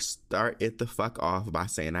first start it the fuck off by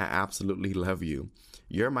saying I absolutely love you.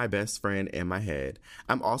 You're my best friend in my head.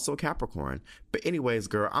 I'm also a Capricorn. But anyways,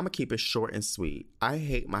 girl, I'm going to keep it short and sweet. I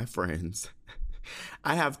hate my friends.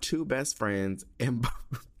 I have 2 best friends, and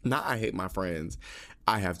not I hate my friends.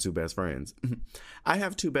 I have 2 best friends. I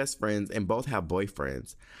have 2 best friends, and both have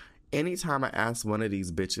boyfriends. Anytime I ask one of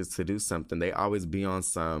these bitches to do something, they always be on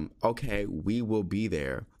some, okay, we will be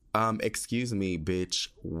there. Excuse me, bitch.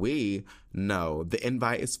 No, the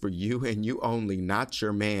invite is for you and you only, not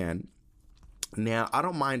your man. Now, I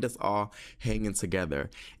don't mind us all hanging together.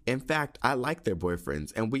 In fact, I like their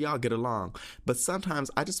boyfriends and we all get along. But sometimes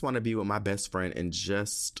I just want to be with my best friend and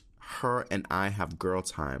just her and I have girl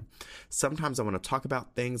time. Sometimes I want to talk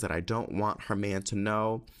about things that I don't want her man to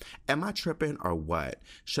know. Am I tripping or what?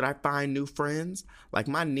 Should I find new friends? Like,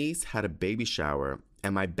 my niece had a baby shower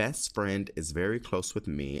and my best friend is very close with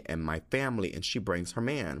me and my family, and she brings her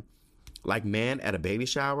man. Like, man at a baby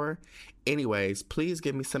shower? Anyways, please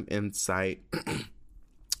give me some insight.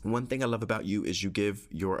 One thing I love about you is you give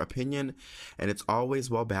your opinion and it's always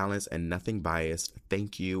well balanced and nothing biased.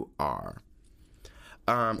 Thank you, R.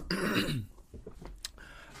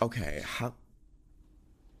 Okay,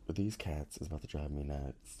 these cats is about to drive me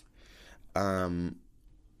nuts.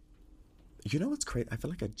 You know what's crazy? I feel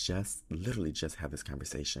like I literally just had this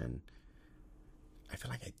conversation. I feel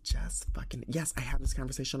like I just yes, I had this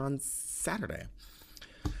conversation on Saturday.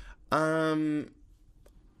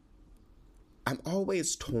 I'm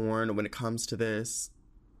always torn when it comes to this.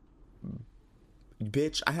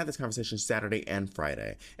 Bitch, I had this conversation Saturday and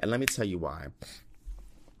Friday, and let me tell you why.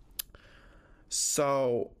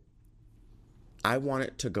 So, I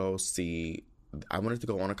wanted to go on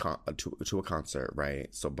to a concert, right?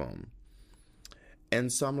 So, boom. And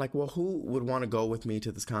so I'm like, well, who would want to go with me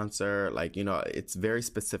to this concert? Like, you know, it's very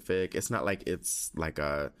specific. It's not like it's like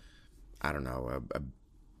I don't know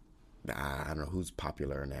who's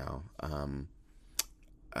popular now.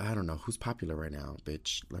 I don't know who's popular right now,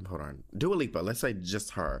 bitch. Hold on. Dua Lipa, let's say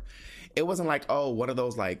just her. It wasn't like, oh, one of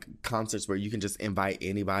those like concerts where you can just invite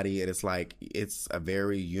anybody and it's like, it's a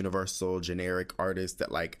very universal, generic artist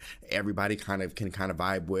that like everybody can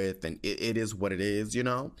vibe with, and it is what it is, you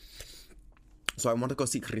know? So I want to go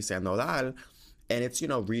see Christian Nodal, and it's, you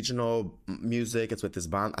know, regional music. It's with this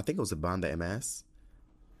band. I think it was a Banda MS.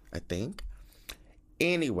 I think.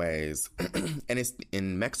 Anyways, and it's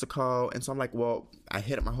in Mexico. And so I'm like, well, I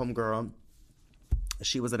hit up my homegirl.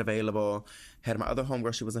 She wasn't available. Had my other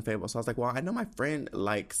homegirl. She wasn't available. So I was like, well, I know my friend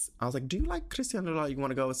likes... I was like, do you like Christian Nodal? You want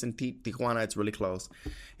to go? It's in Tijuana. It's really close.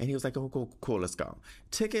 And he was like, oh, cool, let's go.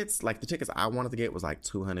 Tickets, like the tickets I wanted to get was like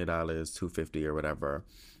 $200, $250 or whatever.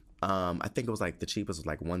 I think it was like the cheapest was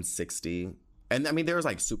like $160. And I mean, there was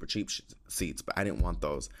like super cheap seats, but I didn't want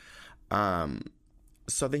those.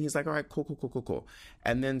 So then he's like, all right, cool.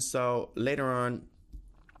 And then so later on,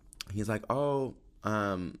 he's like, oh,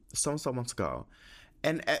 so-and-so wants to go.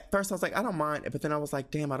 And at first I was like, I don't mind. But then I was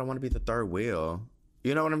like, damn, I don't want to be the third wheel.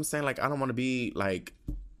 You know what I'm saying? Like, I don't want to be like,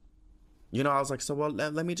 you know, I was like, so, well,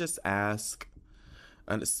 let me just ask.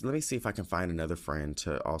 And let me see if I can find another friend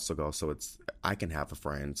to also go. So I can have a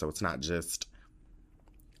friend. So it's not just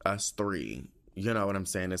us three. You know what I'm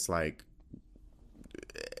saying? It's like,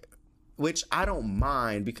 which I don't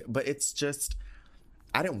mind, but it's just,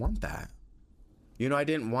 I didn't want that. You know, I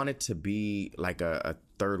didn't want it to be like a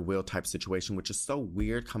third wheel type situation, which is so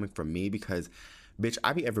weird coming from me because, bitch,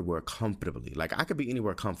 I be everywhere comfortably. Like, I could be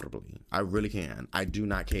anywhere comfortably. I really can. I do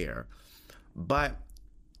not care. But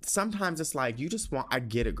sometimes it's like, I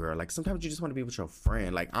get it, girl. Like, sometimes you just want to be with your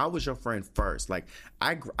friend. Like, I was your friend first. Like,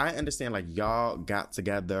 I understand, like, y'all got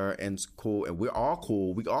together and it's cool and we're all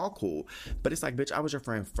cool. We all cool. But it's like, bitch, I was your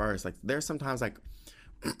friend first. Like, there's sometimes, like,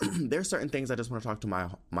 there's certain things I just want to talk to my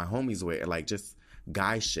homies with, like, just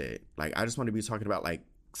guy shit. Like, I just want to be talking about, like,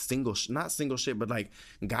 not single shit, but like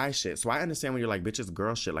guy shit. So I understand when you're like, bitch, it's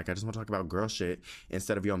girl shit. Like, I just want to talk about girl shit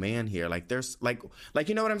instead of your man here. Like, there's like,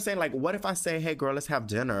 you know what I'm saying? Like, what if I say, hey girl, let's have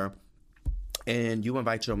dinner and you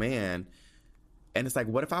invite your man? And it's like,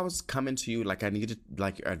 what if I was coming to you, like I needed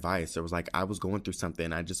like your advice. It was like, I was going through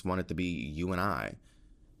something. I just wanted to be you and I.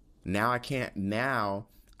 Now I can't, you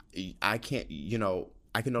know,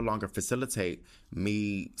 I can no longer facilitate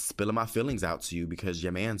me spilling my feelings out to you because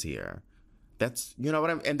your man's here. That's, you know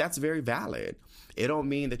what and that's very valid. It don't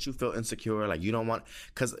mean that you feel insecure, like you don't want,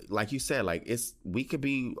 because like you said, like we could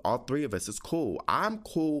be, all three of us, it's cool. I'm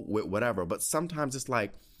cool with whatever, but sometimes it's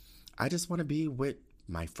like, I just want to be with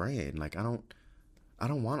my friend. Like, I don't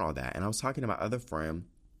want all that. And I was talking to my other friend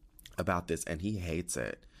about this and he hates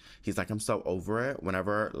it. He's like, I'm so over it.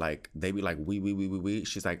 Whenever like they be like, we,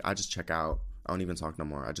 she's like, I just check out. I don't even talk no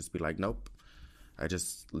more. I just be like, nope. I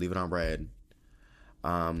just leave it on red.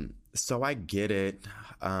 So I get it.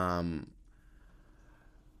 And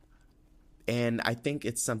I think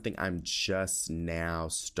it's something I'm just now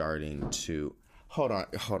starting to... Hold on.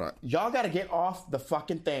 Y'all gotta get off the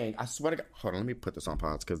fucking thing. I swear to God. Hold on, let me put this on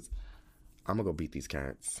pause because I'm gonna go beat these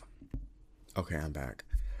cats. Okay, I'm back.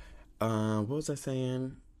 What was I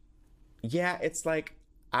saying? Yeah, it's like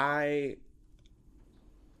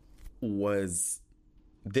this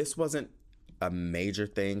wasn't a major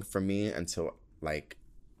thing for me until like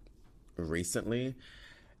recently,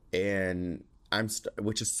 and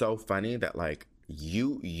which is so funny that like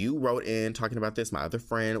you wrote in talking about this. My other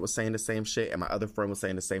friend was saying the same shit, and my other friend was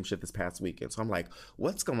saying the same shit this past weekend. So I'm like,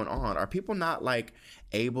 what's going on? Are people not like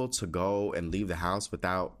able to go and leave the house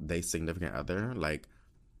without their significant other? Like,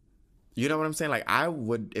 you know what I'm saying? Like, I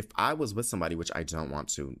would, if I was with somebody, which I don't want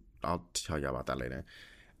to, I'll tell you about that later.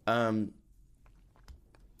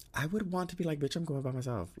 I would want to be like, bitch, I'm going by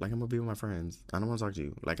myself. Like, I'm gonna be with my friends. I don't want to talk to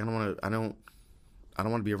you. Like, I don't want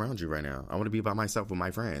to be around you right now. I want to be by myself with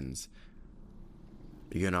my friends.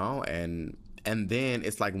 You know? And then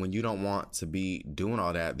it's like, when you don't want to be doing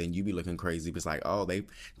all that, then you be looking crazy. It's like, oh, they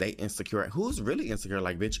insecure. Who's really insecure?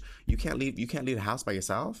 Like, bitch, you can't leave the house by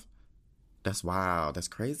yourself? That's wild. That's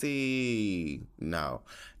crazy. No,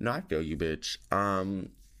 I feel you, bitch.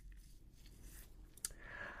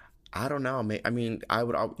 I don't know. I mean,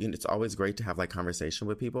 it's always great to have like conversation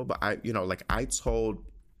with people, but I told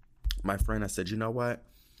my friend, I said, you know what?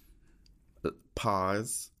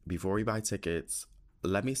 Pause before we buy tickets.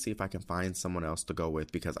 Let me see if I can find someone else to go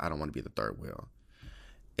with because I don't want to be the third wheel.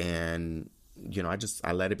 And, you know,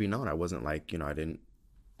 I let it be known. I wasn't like, you know, I didn't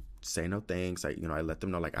say no thanks. I let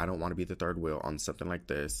them know, like, I don't want to be the third wheel on something like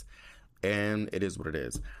this. And it is what it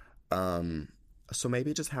is. So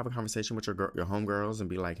maybe just have a conversation with your homegirls and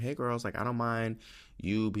be like, hey, girls, like, I don't mind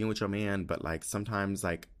you being with your man, but, like, sometimes,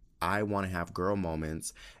 like, I want to have girl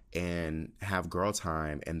moments and have girl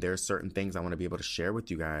time, and there's certain things I want to be able to share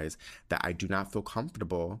with you guys that I do not feel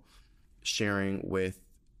comfortable sharing with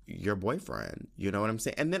your boyfriend. You know what I'm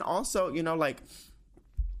saying? And then also, you know, like,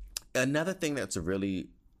 another thing that's really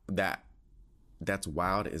that's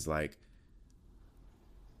wild is, like,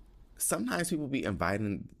 sometimes people be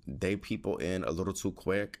inviting they people in a little too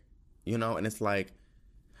quick, you know, and it's like,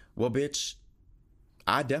 well, bitch,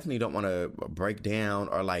 I definitely don't want to break down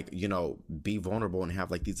or, like, you know, be vulnerable and have,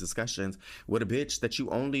 like, these discussions with a bitch that you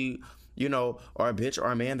only, you know, or a bitch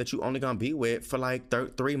or a man that you only gonna be with for, like,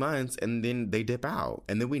 3 months, and then they dip out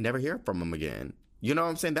and then we never hear from them again. You know what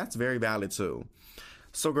I'm saying? That's very valid too.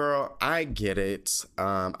 So, girl, I get it.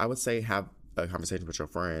 I would say have a conversation with your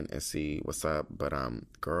friend and see what's up. But,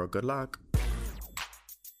 girl, good luck.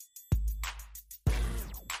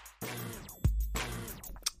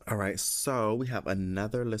 All right, so we have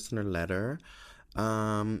another listener letter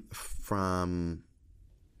from,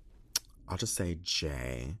 I'll just say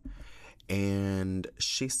Jay. And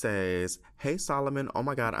she says, hey, Solomon, oh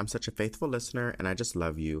my God, I'm such a faithful listener and I just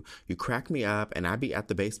love you. You crack me up and I be at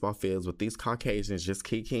the baseball fields with these Caucasians just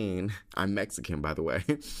kikiing. I'm Mexican, by the way.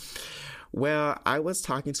 Well, I was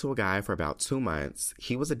talking to a guy for about 2 months.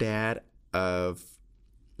 He was a dad of,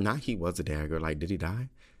 not he was a dad, girl, like, did he die?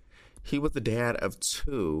 He was the dad of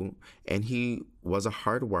 2, and he was a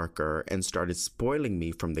hard worker and started spoiling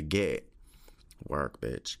me from the get. Work,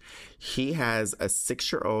 bitch. He has a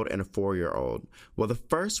 6-year-old and a 4-year-old. Well, the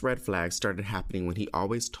first red flag started happening when he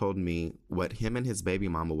always told me what him and his baby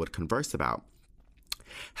mama would converse about.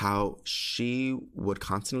 How she would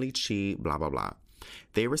constantly cheat, blah, blah, blah.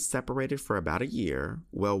 They were separated for about a year.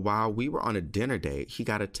 Well, while we were on a dinner date, he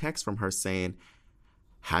got a text from her saying,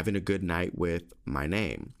 having a good night with my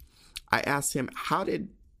name. I asked him, how did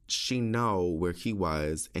she know where he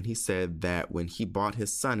was? And he said that when he bought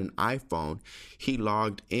his son an iPhone, he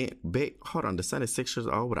logged in. Hold on, the son is 6 years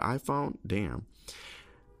old with an iPhone? Damn.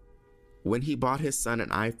 When he bought his son an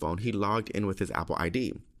iPhone, he logged in with his Apple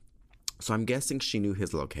ID. So I'm guessing she knew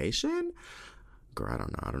his location? Girl, I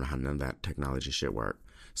don't know. I don't know how none of that technology shit work.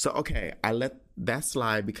 So, okay, I let that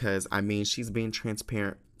slide because, I mean, she's being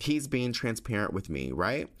transparent. He's being transparent with me,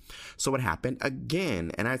 right? So what happened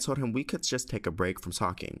again? And I told him we could just take a break from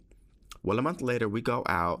talking. Well, a month later, we go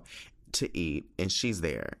out to eat, and she's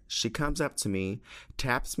there. She comes up to me,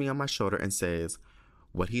 taps me on my shoulder, and says,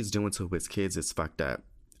 what he's doing to his kids is fucked up.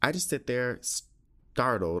 I just sit there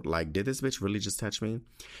startled, like, did this bitch really just touch me?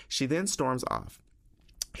 She then storms off.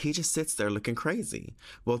 He just sits there looking crazy.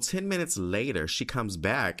 Well, 10 minutes later, she comes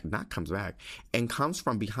and comes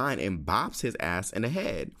from behind and bops his ass in the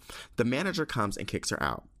head. The manager comes and kicks her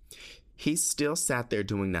out. He still sat there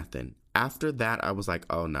doing nothing. After that, I was like,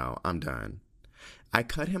 oh no, I'm done. I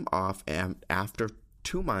cut him off, and after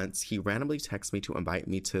 2 months, he randomly texted me to invite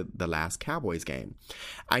me to the last Cowboys game.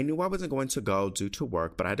 I knew I wasn't going to go due to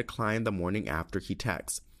work, but I declined the morning after he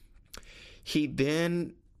texted. He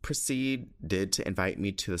then proceeded to invite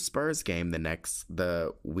me to the Spurs game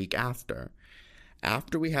the week after.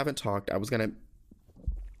 After we haven't talked, I wasn't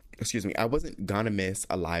gonna miss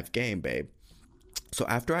a live game, babe. So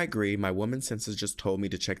after I agreed, my woman senses just told me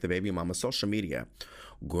to check the baby mama's social media.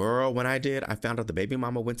 Girl, when I did, I found out the baby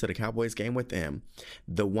mama went to the Cowboys game with him,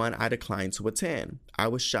 the one I declined to attend. I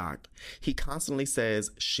was shocked. He constantly says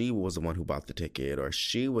she was the one who bought the ticket, or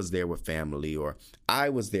she was there with family, or I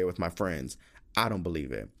was there with my friends. I don't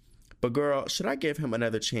believe it. But girl, should I give him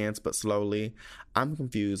another chance, but slowly? I'm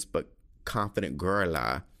confused, but confident,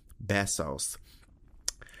 girl. Besos.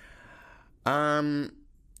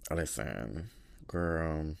 Listen,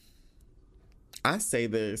 girl. I say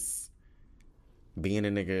this being a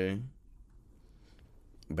nigga,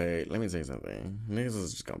 but let me say something. Niggas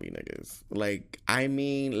is just gonna be niggas. Like, I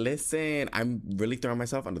mean, listen, I'm really throwing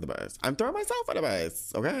myself under the bus. I'm throwing myself under the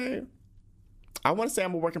bus, okay? I want to say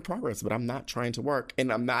I'm a work in progress, but I'm not trying to work,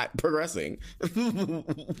 and I'm not progressing.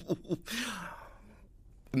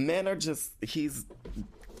 Men are just,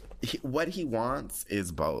 what he wants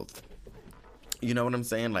is both. You know what I'm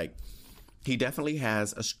saying? Like, he definitely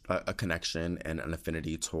has a connection and an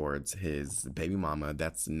affinity towards his baby mama.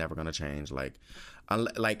 That's never going to change. Like,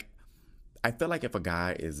 I feel like if a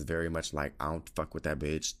guy is very much like, I don't fuck with that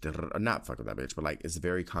bitch, not fuck with that bitch, but like it's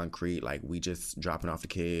very concrete, like we just dropping off the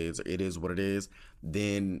kids, or it is what it is,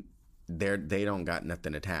 then they don't got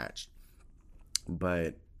nothing attached.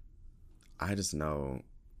 But I just know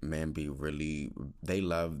men they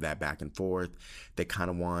love that back and forth. They kind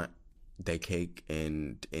of want their cake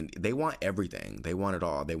and they want everything. They want it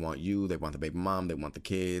all. They want you, they want the baby mom, they want the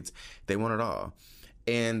kids, they want it all.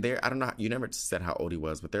 And I don't know, you never said how old he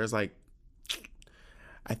was, but there's like,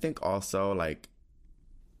 I think also like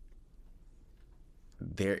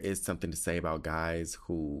there is something to say about guys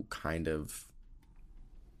who kind of,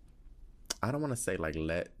 I don't want to say like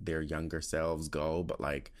let their younger selves go, but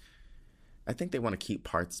like I think they want to keep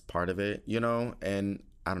part of it, you know? And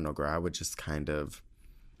I don't know, girl, I would just kind of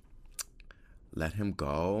let him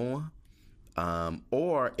go.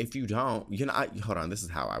 Or if you don't, you know, hold on, this is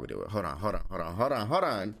how I would do it. Hold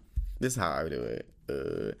on. This is how I would do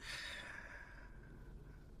it.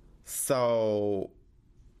 So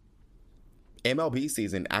MLB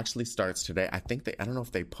season actually starts today. I don't know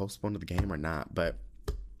if they postponed the game or not, but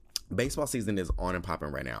baseball season is on and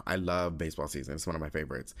popping right now. I love baseball season. It's one of my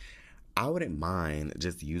favorites. I wouldn't mind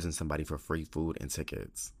just using somebody for free food and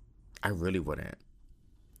tickets. I really wouldn't.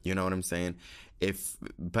 You know what I'm saying?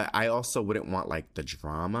 But I also wouldn't want like the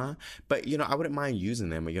drama. But, you know, I wouldn't mind using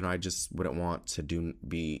them. You know, I just wouldn't want to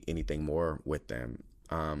be anything more with them.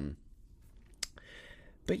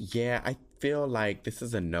 But yeah, I feel like this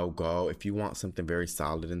is a no-go. If you want something very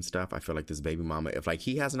solid and stuff, I feel like this baby mama, if like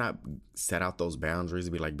he has not set out those boundaries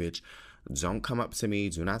to be like, bitch, don't come up to me,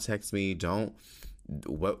 do not text me, don't,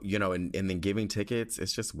 what, you know, and then giving tickets,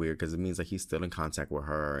 it's just weird because it means like he's still in contact with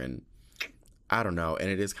her, and I don't know. And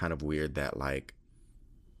it is kind of weird that like,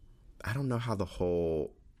 I don't know how the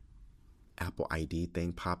whole Apple ID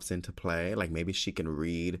thing pops into play. Like maybe she can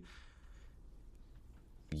read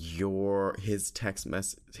his text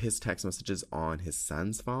messages on his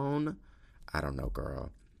son's phone. I don't know,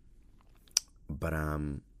 girl. But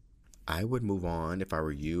I would move on if I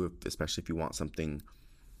were you, especially if you want something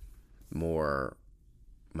more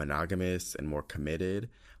monogamous and more committed.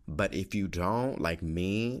 But if you don't, like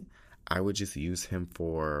me, I would just use him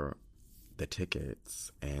for the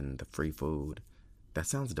tickets and the free food. That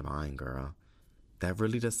sounds divine, girl. That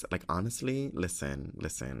really does. Like, honestly,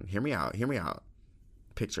 listen, hear me out.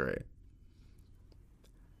 Picture it.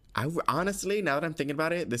 Honestly, now that I'm thinking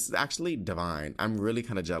about it, this is actually divine. I'm really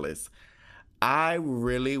kind of jealous. I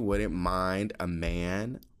really wouldn't mind a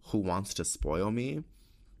man who wants to spoil me,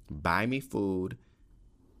 buy me food,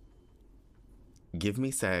 give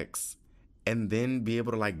me sex, and then be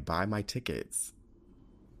able to like buy my tickets.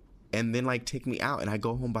 And then like take me out and I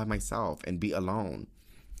go home by myself and be alone.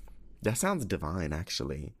 That sounds divine,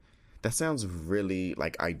 actually. That sounds really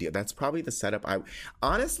like ideal. That's probably the setup.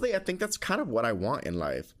 Honestly, I think that's kind of what I want in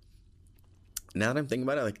life. Now that I'm thinking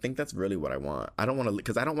about it, I think that's really what I want. I don't want to,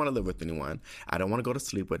 because I don't want to live with anyone. I don't want to go to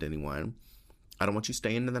sleep with anyone. I don't want you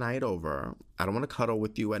staying the night over. I don't want to cuddle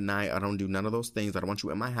with you at night. I don't do none of those things. I don't want you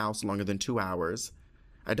in my house longer than 2 hours.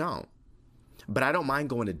 I don't. But I don't mind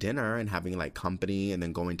going to dinner and having like company and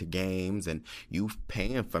then going to games and you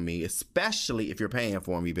paying for me, especially if you're paying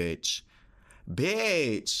for me, bitch.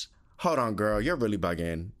 Bitch. Hold on, girl. You're really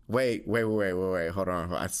bugging. Wait. Hold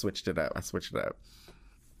on. I switched it up.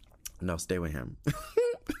 No, stay with him.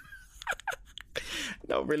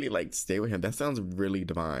 No, really, like, stay with him. That sounds really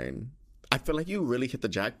divine. I feel like you really hit the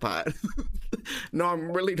jackpot. No,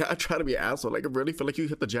 I'm really not trying to be an asshole. Like, I really feel like you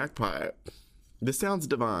hit the jackpot. This sounds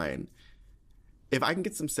divine. If I can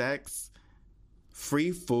get some sex,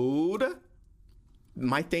 free food,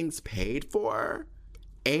 my thing's paid for,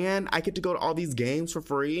 and I get to go to all these games for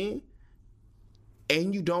free,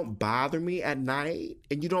 and you don't bother me at night,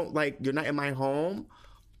 and you don't, like, you're not in my home,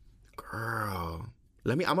 girl,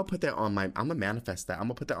 I'm gonna put that on I'm gonna manifest that. I'm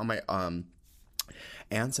gonna put that on my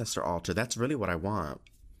ancestor altar. That's really what I want.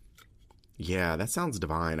 Yeah, that sounds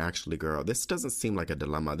divine, actually, girl. This doesn't seem like a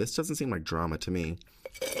dilemma. This doesn't seem like drama to me.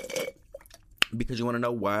 Because you want to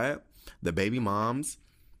know what? The baby moms,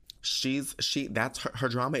 that's her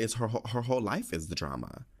drama is her whole life is the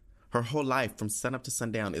drama. Her whole life from sunup to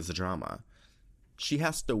sundown is the drama. She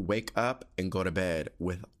has to wake up and go to bed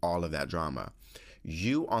with all of that drama.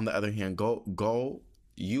 You, on the other hand,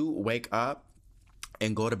 you wake up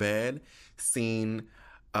and go to bed seeing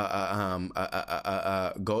going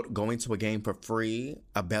to a game for free,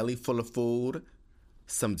 a belly full of food,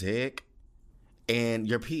 some dick, and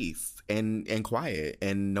your peace and quiet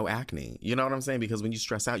and no acne. You know what I'm saying? Because when you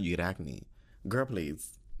stress out, you get acne. Girl,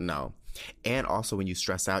 please. No. And also when you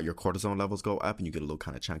stress out, your cortisol levels go up and you get a little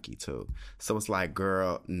kind of chunky too. So it's like,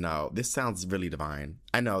 girl, no, this sounds really divine.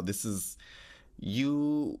 I know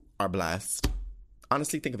you are blessed.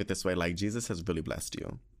 Honestly, think of it this way. Like, Jesus has really blessed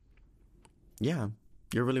you. Yeah,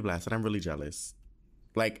 you're really blessed. And I'm really jealous.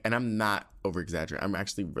 Like, and I'm not over-exaggerating. I'm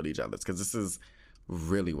actually really jealous because this is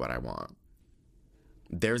really what I want.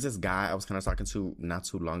 There's this guy I was kind of talking to not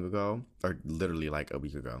too long ago, or literally like a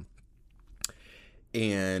week ago.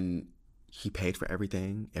 And he paid for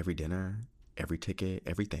everything, every dinner, every ticket,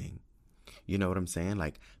 everything. You know what I'm saying?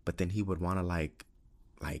 Like, but then he would want to like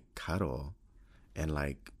cuddle and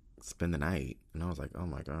like spend the night. And I was like, oh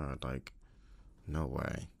my God, like, no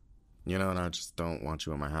way. You know, and I just don't want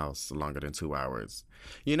you in my house longer than 2 hours.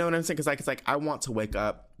 You know what I'm saying? Because like, it's like I want to wake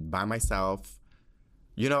up by myself.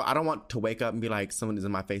 You know, I don't want to wake up and be like, someone is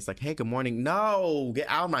in my face like, hey, good morning. No, get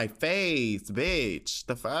out of my face, bitch.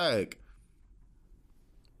 The fuck?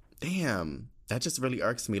 Damn. That just really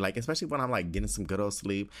irks me. Like, especially when I'm like getting some good old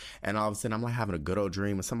sleep and all of a sudden I'm like having a good old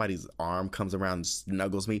dream and somebody's arm comes around and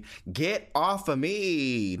snuggles me. Get off of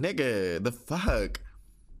me, nigga. The fuck?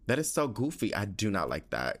 That is so goofy. I do not like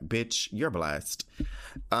that. Bitch, you're blessed.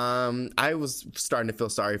 I was starting to feel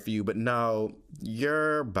sorry for you, but no,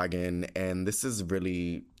 you're bugging. And this is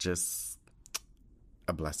really just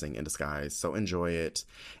a blessing in disguise. So enjoy it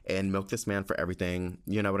and milk this man for everything.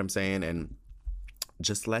 You know what I'm saying? And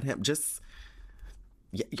just let him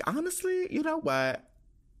honestly, you know what?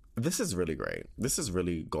 This is really great. This is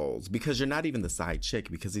really goals because you're not even the side chick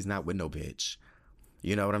because he's not with no bitch.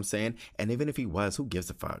 You know what I'm saying? And even if he was, who gives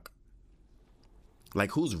a fuck? Like,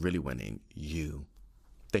 who's really winning? You.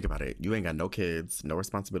 Think about it. You ain't got no kids, no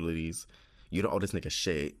responsibilities. You don't owe this nigga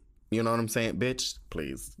shit. You know what I'm saying? Bitch,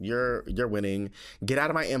 please. You're winning. Get out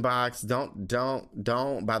of my inbox.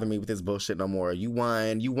 Don't bother me with this bullshit no more. You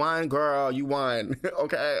won. You won, girl. You won.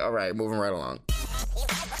 Okay? All right. Moving right along.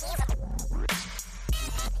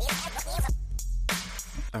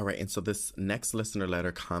 All right, and so this next listener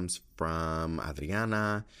letter comes from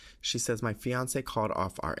Adriana. She says, my fiance called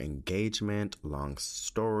off our engagement. Long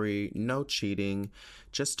story, no cheating,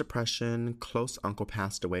 just depression. Close uncle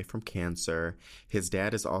passed away from cancer. His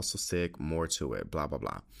dad is also sick, more to it, blah, blah,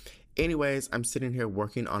 blah. Anyways, I'm sitting here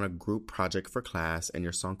working on a group project for class, and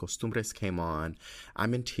your song Costumbres came on.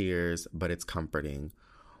 I'm in tears, but it's comforting.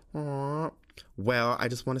 Aww. Well, I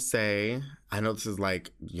just want to say, I know this is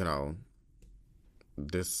like, you know,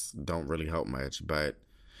 this don't really help much, but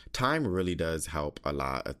time really does help a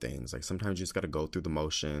lot of things. Like sometimes you just got to go through the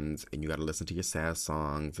motions and you got to listen to your sad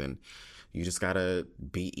songs and you just got to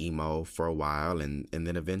be emo for a while. And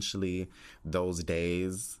then eventually those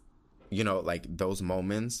days, you know, like those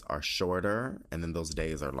moments are shorter and then those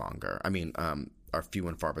days are longer. I mean, are few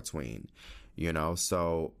and far between, you know,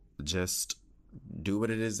 so just do what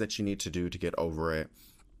it is that you need to do to get over it.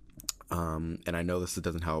 And I know this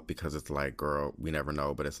doesn't help because it's like, girl, we never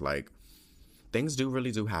know, but it's like things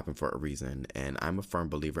really do happen for a reason. And I'm a firm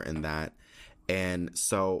believer in that. And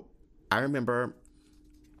so I remember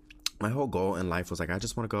my whole goal in life was like, I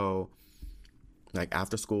just want to go like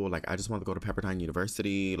after school, like I just want to go to Pepperdine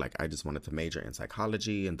University. Like I just wanted to major in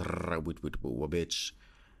psychology and well, bitch,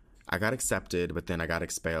 I got accepted, but then I got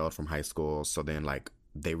expelled from high school. So then like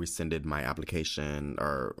they rescinded my application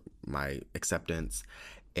or my acceptance.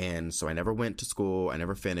 And so I never went to school. I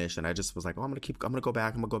never finished. And I just was like, oh, I'm going to go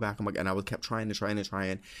back. And I kept trying.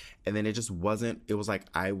 And then it just wasn't, it was like,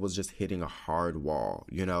 I was just hitting a hard wall,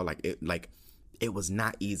 you know, it was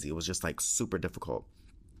not easy. It was just like super difficult.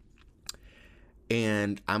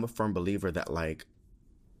 And I'm a firm believer that like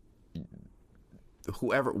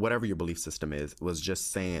whatever your belief system is, was just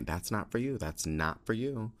saying, that's not for you. That's not for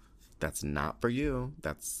you. That's not for you.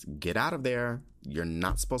 Get out of there. You're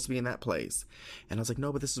not supposed to be in that place. And I was like,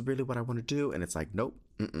 no, but this is really what I want to do. And it's like, nope.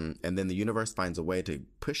 And then the universe finds a way to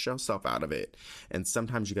push yourself out of it. And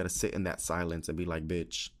sometimes you got to sit in that silence and be like,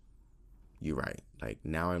 bitch, you're right. Like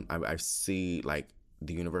now I see like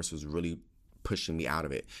the universe was really pushing me out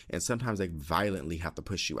of it. And sometimes they violently have to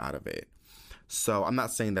push you out of it. So I'm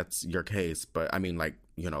not saying that's your case, but I mean like,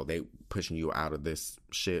 you know, they pushing you out of this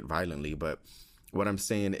shit violently. But what I'm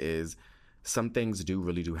saying is some things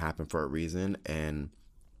really do happen for a reason. And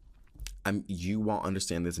you won't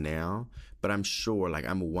understand this now, but I'm sure, like,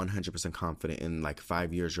 I'm 100% confident in like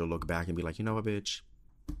 5 years, you'll look back and be like, you know what, bitch,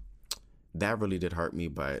 that really did hurt me,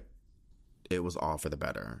 but it was all for the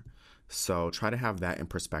better. So try to have that in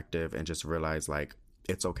perspective and just realize like,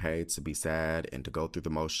 it's okay to be sad and to go through the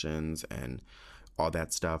motions and all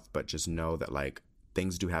that stuff. But just know that like,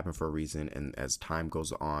 things do happen for a reason, and as time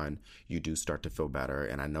goes on, you do start to feel better.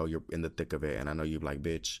 And I know you're in the thick of it, and I know you're like,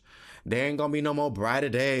 bitch, there ain't gonna be no more brighter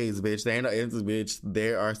days, bitch.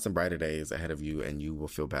 There are some brighter days ahead of you, and you will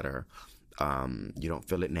feel better. You don't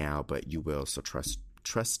feel it now, but you will. So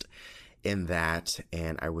trust in that,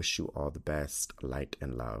 and I wish you all the best, light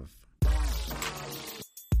and love.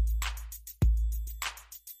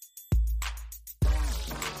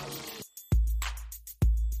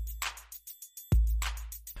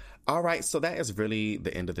 All right, so that is really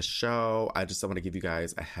the end of the show. I just want to give you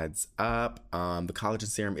guys a heads up. The collagen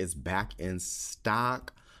serum is back in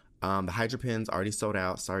stock. The Hydro Pens already sold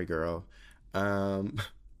out. Sorry, girl.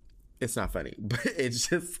 It's not funny, but it's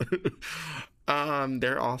just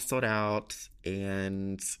they're all sold out.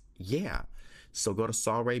 And yeah, so go to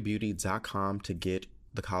solraybeauty.com to get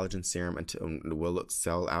the collagen serum until will it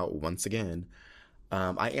sell out once again.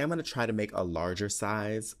 I am going to try to make a larger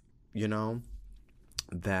size, you know,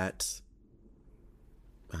 that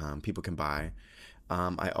people can buy.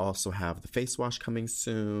 I also have the face wash coming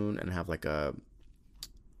soon, and I have like a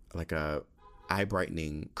eye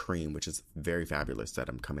brightening cream, which is very fabulous, that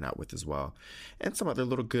I'm coming out with as well, and some other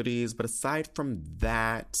little goodies. But aside from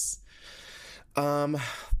that,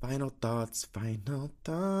 final thoughts.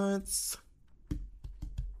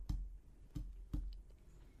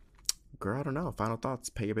 Girl, I don't know. Final thoughts.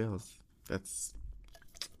 Pay your bills. That's,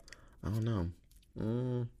 I don't know.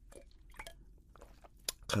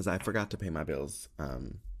 Because I forgot to pay my bills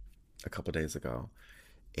a couple days ago,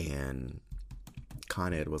 and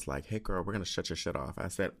Con Ed was like, hey girl, we're gonna shut your shit off. I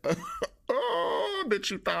said, oh,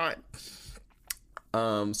 bitch, you thought.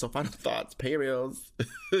 So final thoughts, pay your bills.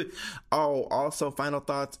 Oh, also final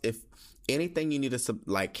thoughts, if anything you need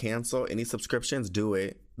to cancel any subscriptions, do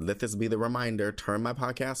it. Let this be the reminder. Turn my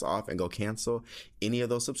podcast off and go cancel any of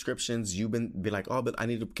those subscriptions. You've be like, oh, but I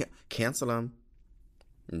need to cancel them.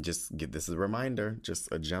 And just give this as a reminder, just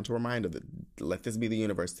a gentle reminder that let this be the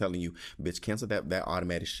universe telling you, bitch, cancel that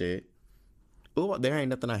automated shit. Oh, there ain't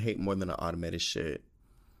nothing I hate more than an automated shit.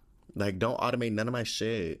 Like, don't automate none of my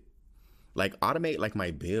shit. Like, automate like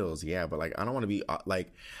my bills, yeah, but like I don't want to be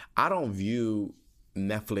like, I don't view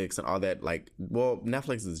Netflix and all that, like, well,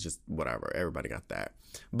 Netflix is just whatever, everybody got that,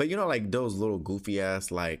 but you know, like those little goofy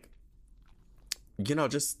ass, like, you know,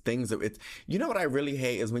 just things that it's, you know what I really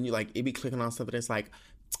hate is when you like, it be clicking on something that's like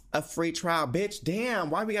a free trial, bitch, damn,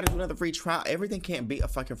 why we gotta do another free trial? Everything can't be a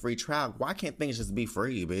fucking free trial. Why can't things just be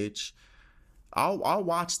free, bitch? I'll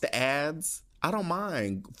watch the ads. I don't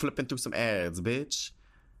mind flipping through some ads, bitch.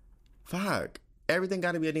 Fuck. Everything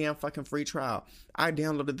got to be a damn fucking free trial. I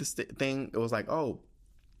downloaded this thing. It was like, oh,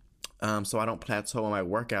 so I don't plateau on my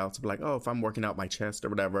workouts. But like, oh, if I'm working out my chest or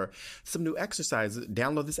whatever, some new exercises,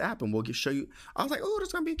 download this app and we'll show you. I was like, oh, this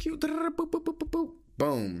is going to be cute.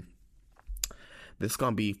 Boom. This is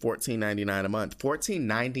going to be $14.99 a month.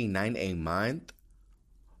 $14.99 a month?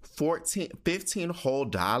 15 whole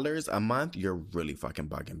dollars a month? You're really fucking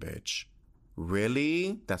bugging, bitch.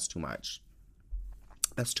 Really? That's too much.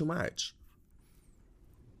 That's too much.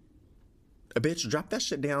 A bitch, drop that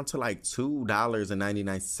shit down to like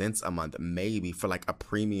 $2.99 a month, maybe, for like a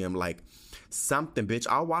premium, like something, bitch.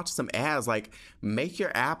 I'll watch some ads. Like, make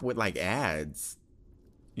your app with like ads.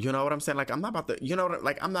 You know what I'm saying? Like, I'm not about to, you know,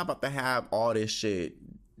 like, I'm not about to have all this shit.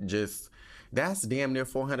 Just, that's damn near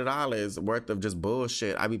 $400 worth of just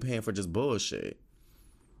bullshit. I be paying for just bullshit.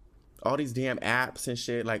 All these damn apps and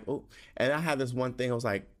shit. Like, oh, and I had this one thing. I was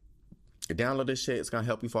like, download this shit. It's gonna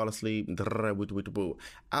help you fall asleep. I'll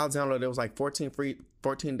download it. It was like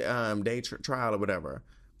 14 day trial or whatever.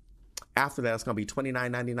 After that, it's gonna be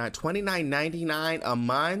 $29.99. $29.99 a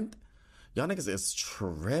month. Y'all niggas is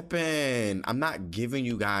tripping. I'm not giving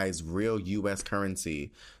you guys real U.S.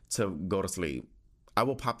 currency to go to sleep. I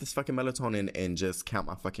will pop this fucking melatonin and just count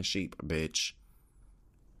my fucking sheep, bitch.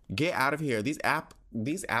 Get out of here. These app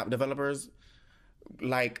developers,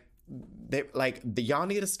 y'all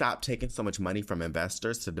need to stop taking so much money from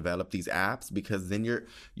investors to develop these apps, because then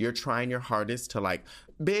you're trying your hardest to like,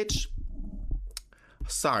 bitch.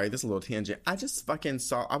 Sorry, this is a little tangent. I just fucking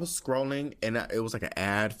I was scrolling and it was like an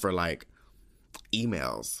ad for like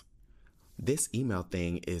emails. This email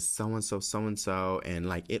thing is so-and-so, and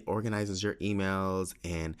like it organizes your emails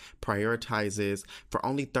and prioritizes for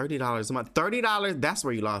only $30 a month. $30, that's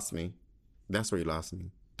where you lost me.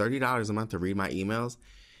 $30 a month to read my emails.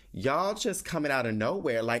 Y'all just coming out of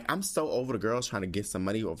nowhere. Like, I'm so over the girls trying to get some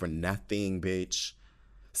money over nothing, bitch.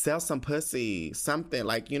 Sell some pussy, something.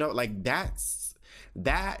 Like, you know, like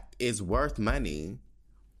that is worth money.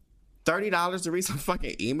 $30 to read some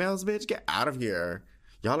fucking emails, bitch? Get out of here.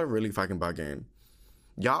 Y'all are really fucking bugging.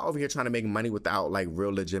 Y'all over here trying to make money without, like,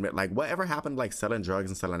 real legitimate... Like, whatever happened to, like, selling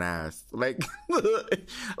drugs and selling ass? Like,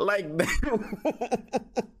 like,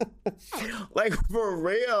 like, for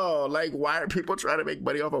real. Like, why are people trying to make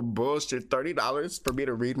money off of bullshit? $30 for me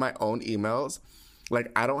to read my own emails?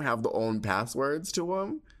 Like, I don't have the own passwords to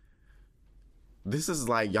them? This is,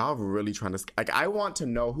 like, y'all really trying to... Like, I want to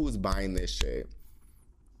know who's buying this shit.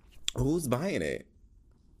 Who's buying it?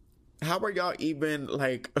 How are y'all even,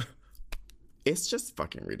 like... It's just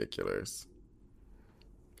fucking ridiculous.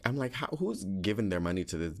 I'm like, who's giving their money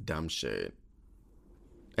to this dumb shit?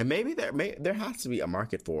 And maybe there has to be a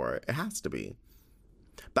market for it. It has to be.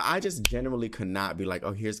 But I just generally could not be like,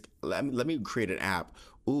 oh, let me create an app.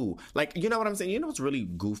 Ooh, like, you know what I'm saying? You know what's really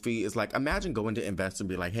goofy is, like, imagine going to invest and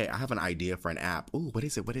be like, hey, I have an idea for an app. Ooh, what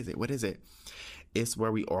is it? It's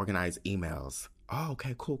where we organize emails. Oh,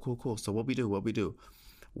 okay, cool. So what we do?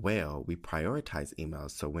 Well, we prioritize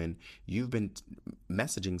emails. So when you've been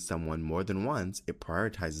messaging someone more than once, it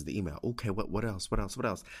prioritizes the email. Okay, what else?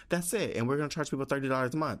 That's it. And we're going to charge people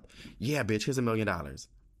 $30 a month. Yeah, bitch, here's $1 million.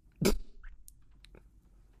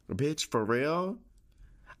 Bitch, for real?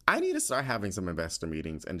 I need to start having some investor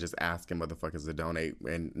meetings and just asking motherfuckers to donate,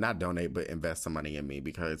 and not donate, but invest some money in me,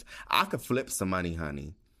 because I could flip some money,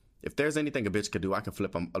 honey. If there's anything a bitch could do, I could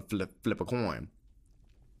flip a coin,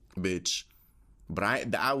 bitch.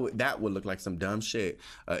 But that would look like some dumb shit.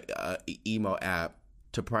 Email app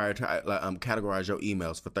to prioritize, categorize your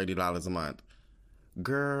emails for $30 a month.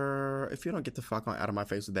 Girl, if you don't get the fuck on out of my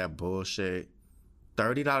face with that bullshit,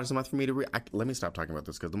 $30 a month for me to read. Let me stop talking about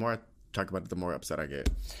this, because the more I talk about it, the more upset I get.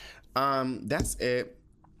 That's it.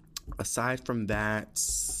 Aside from that,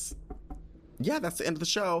 yeah, that's the end of the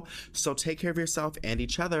show. So take care of yourself and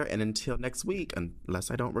each other. And until next week,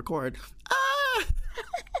 unless I don't record.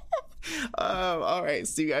 All right.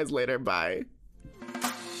 See you guys later. Bye.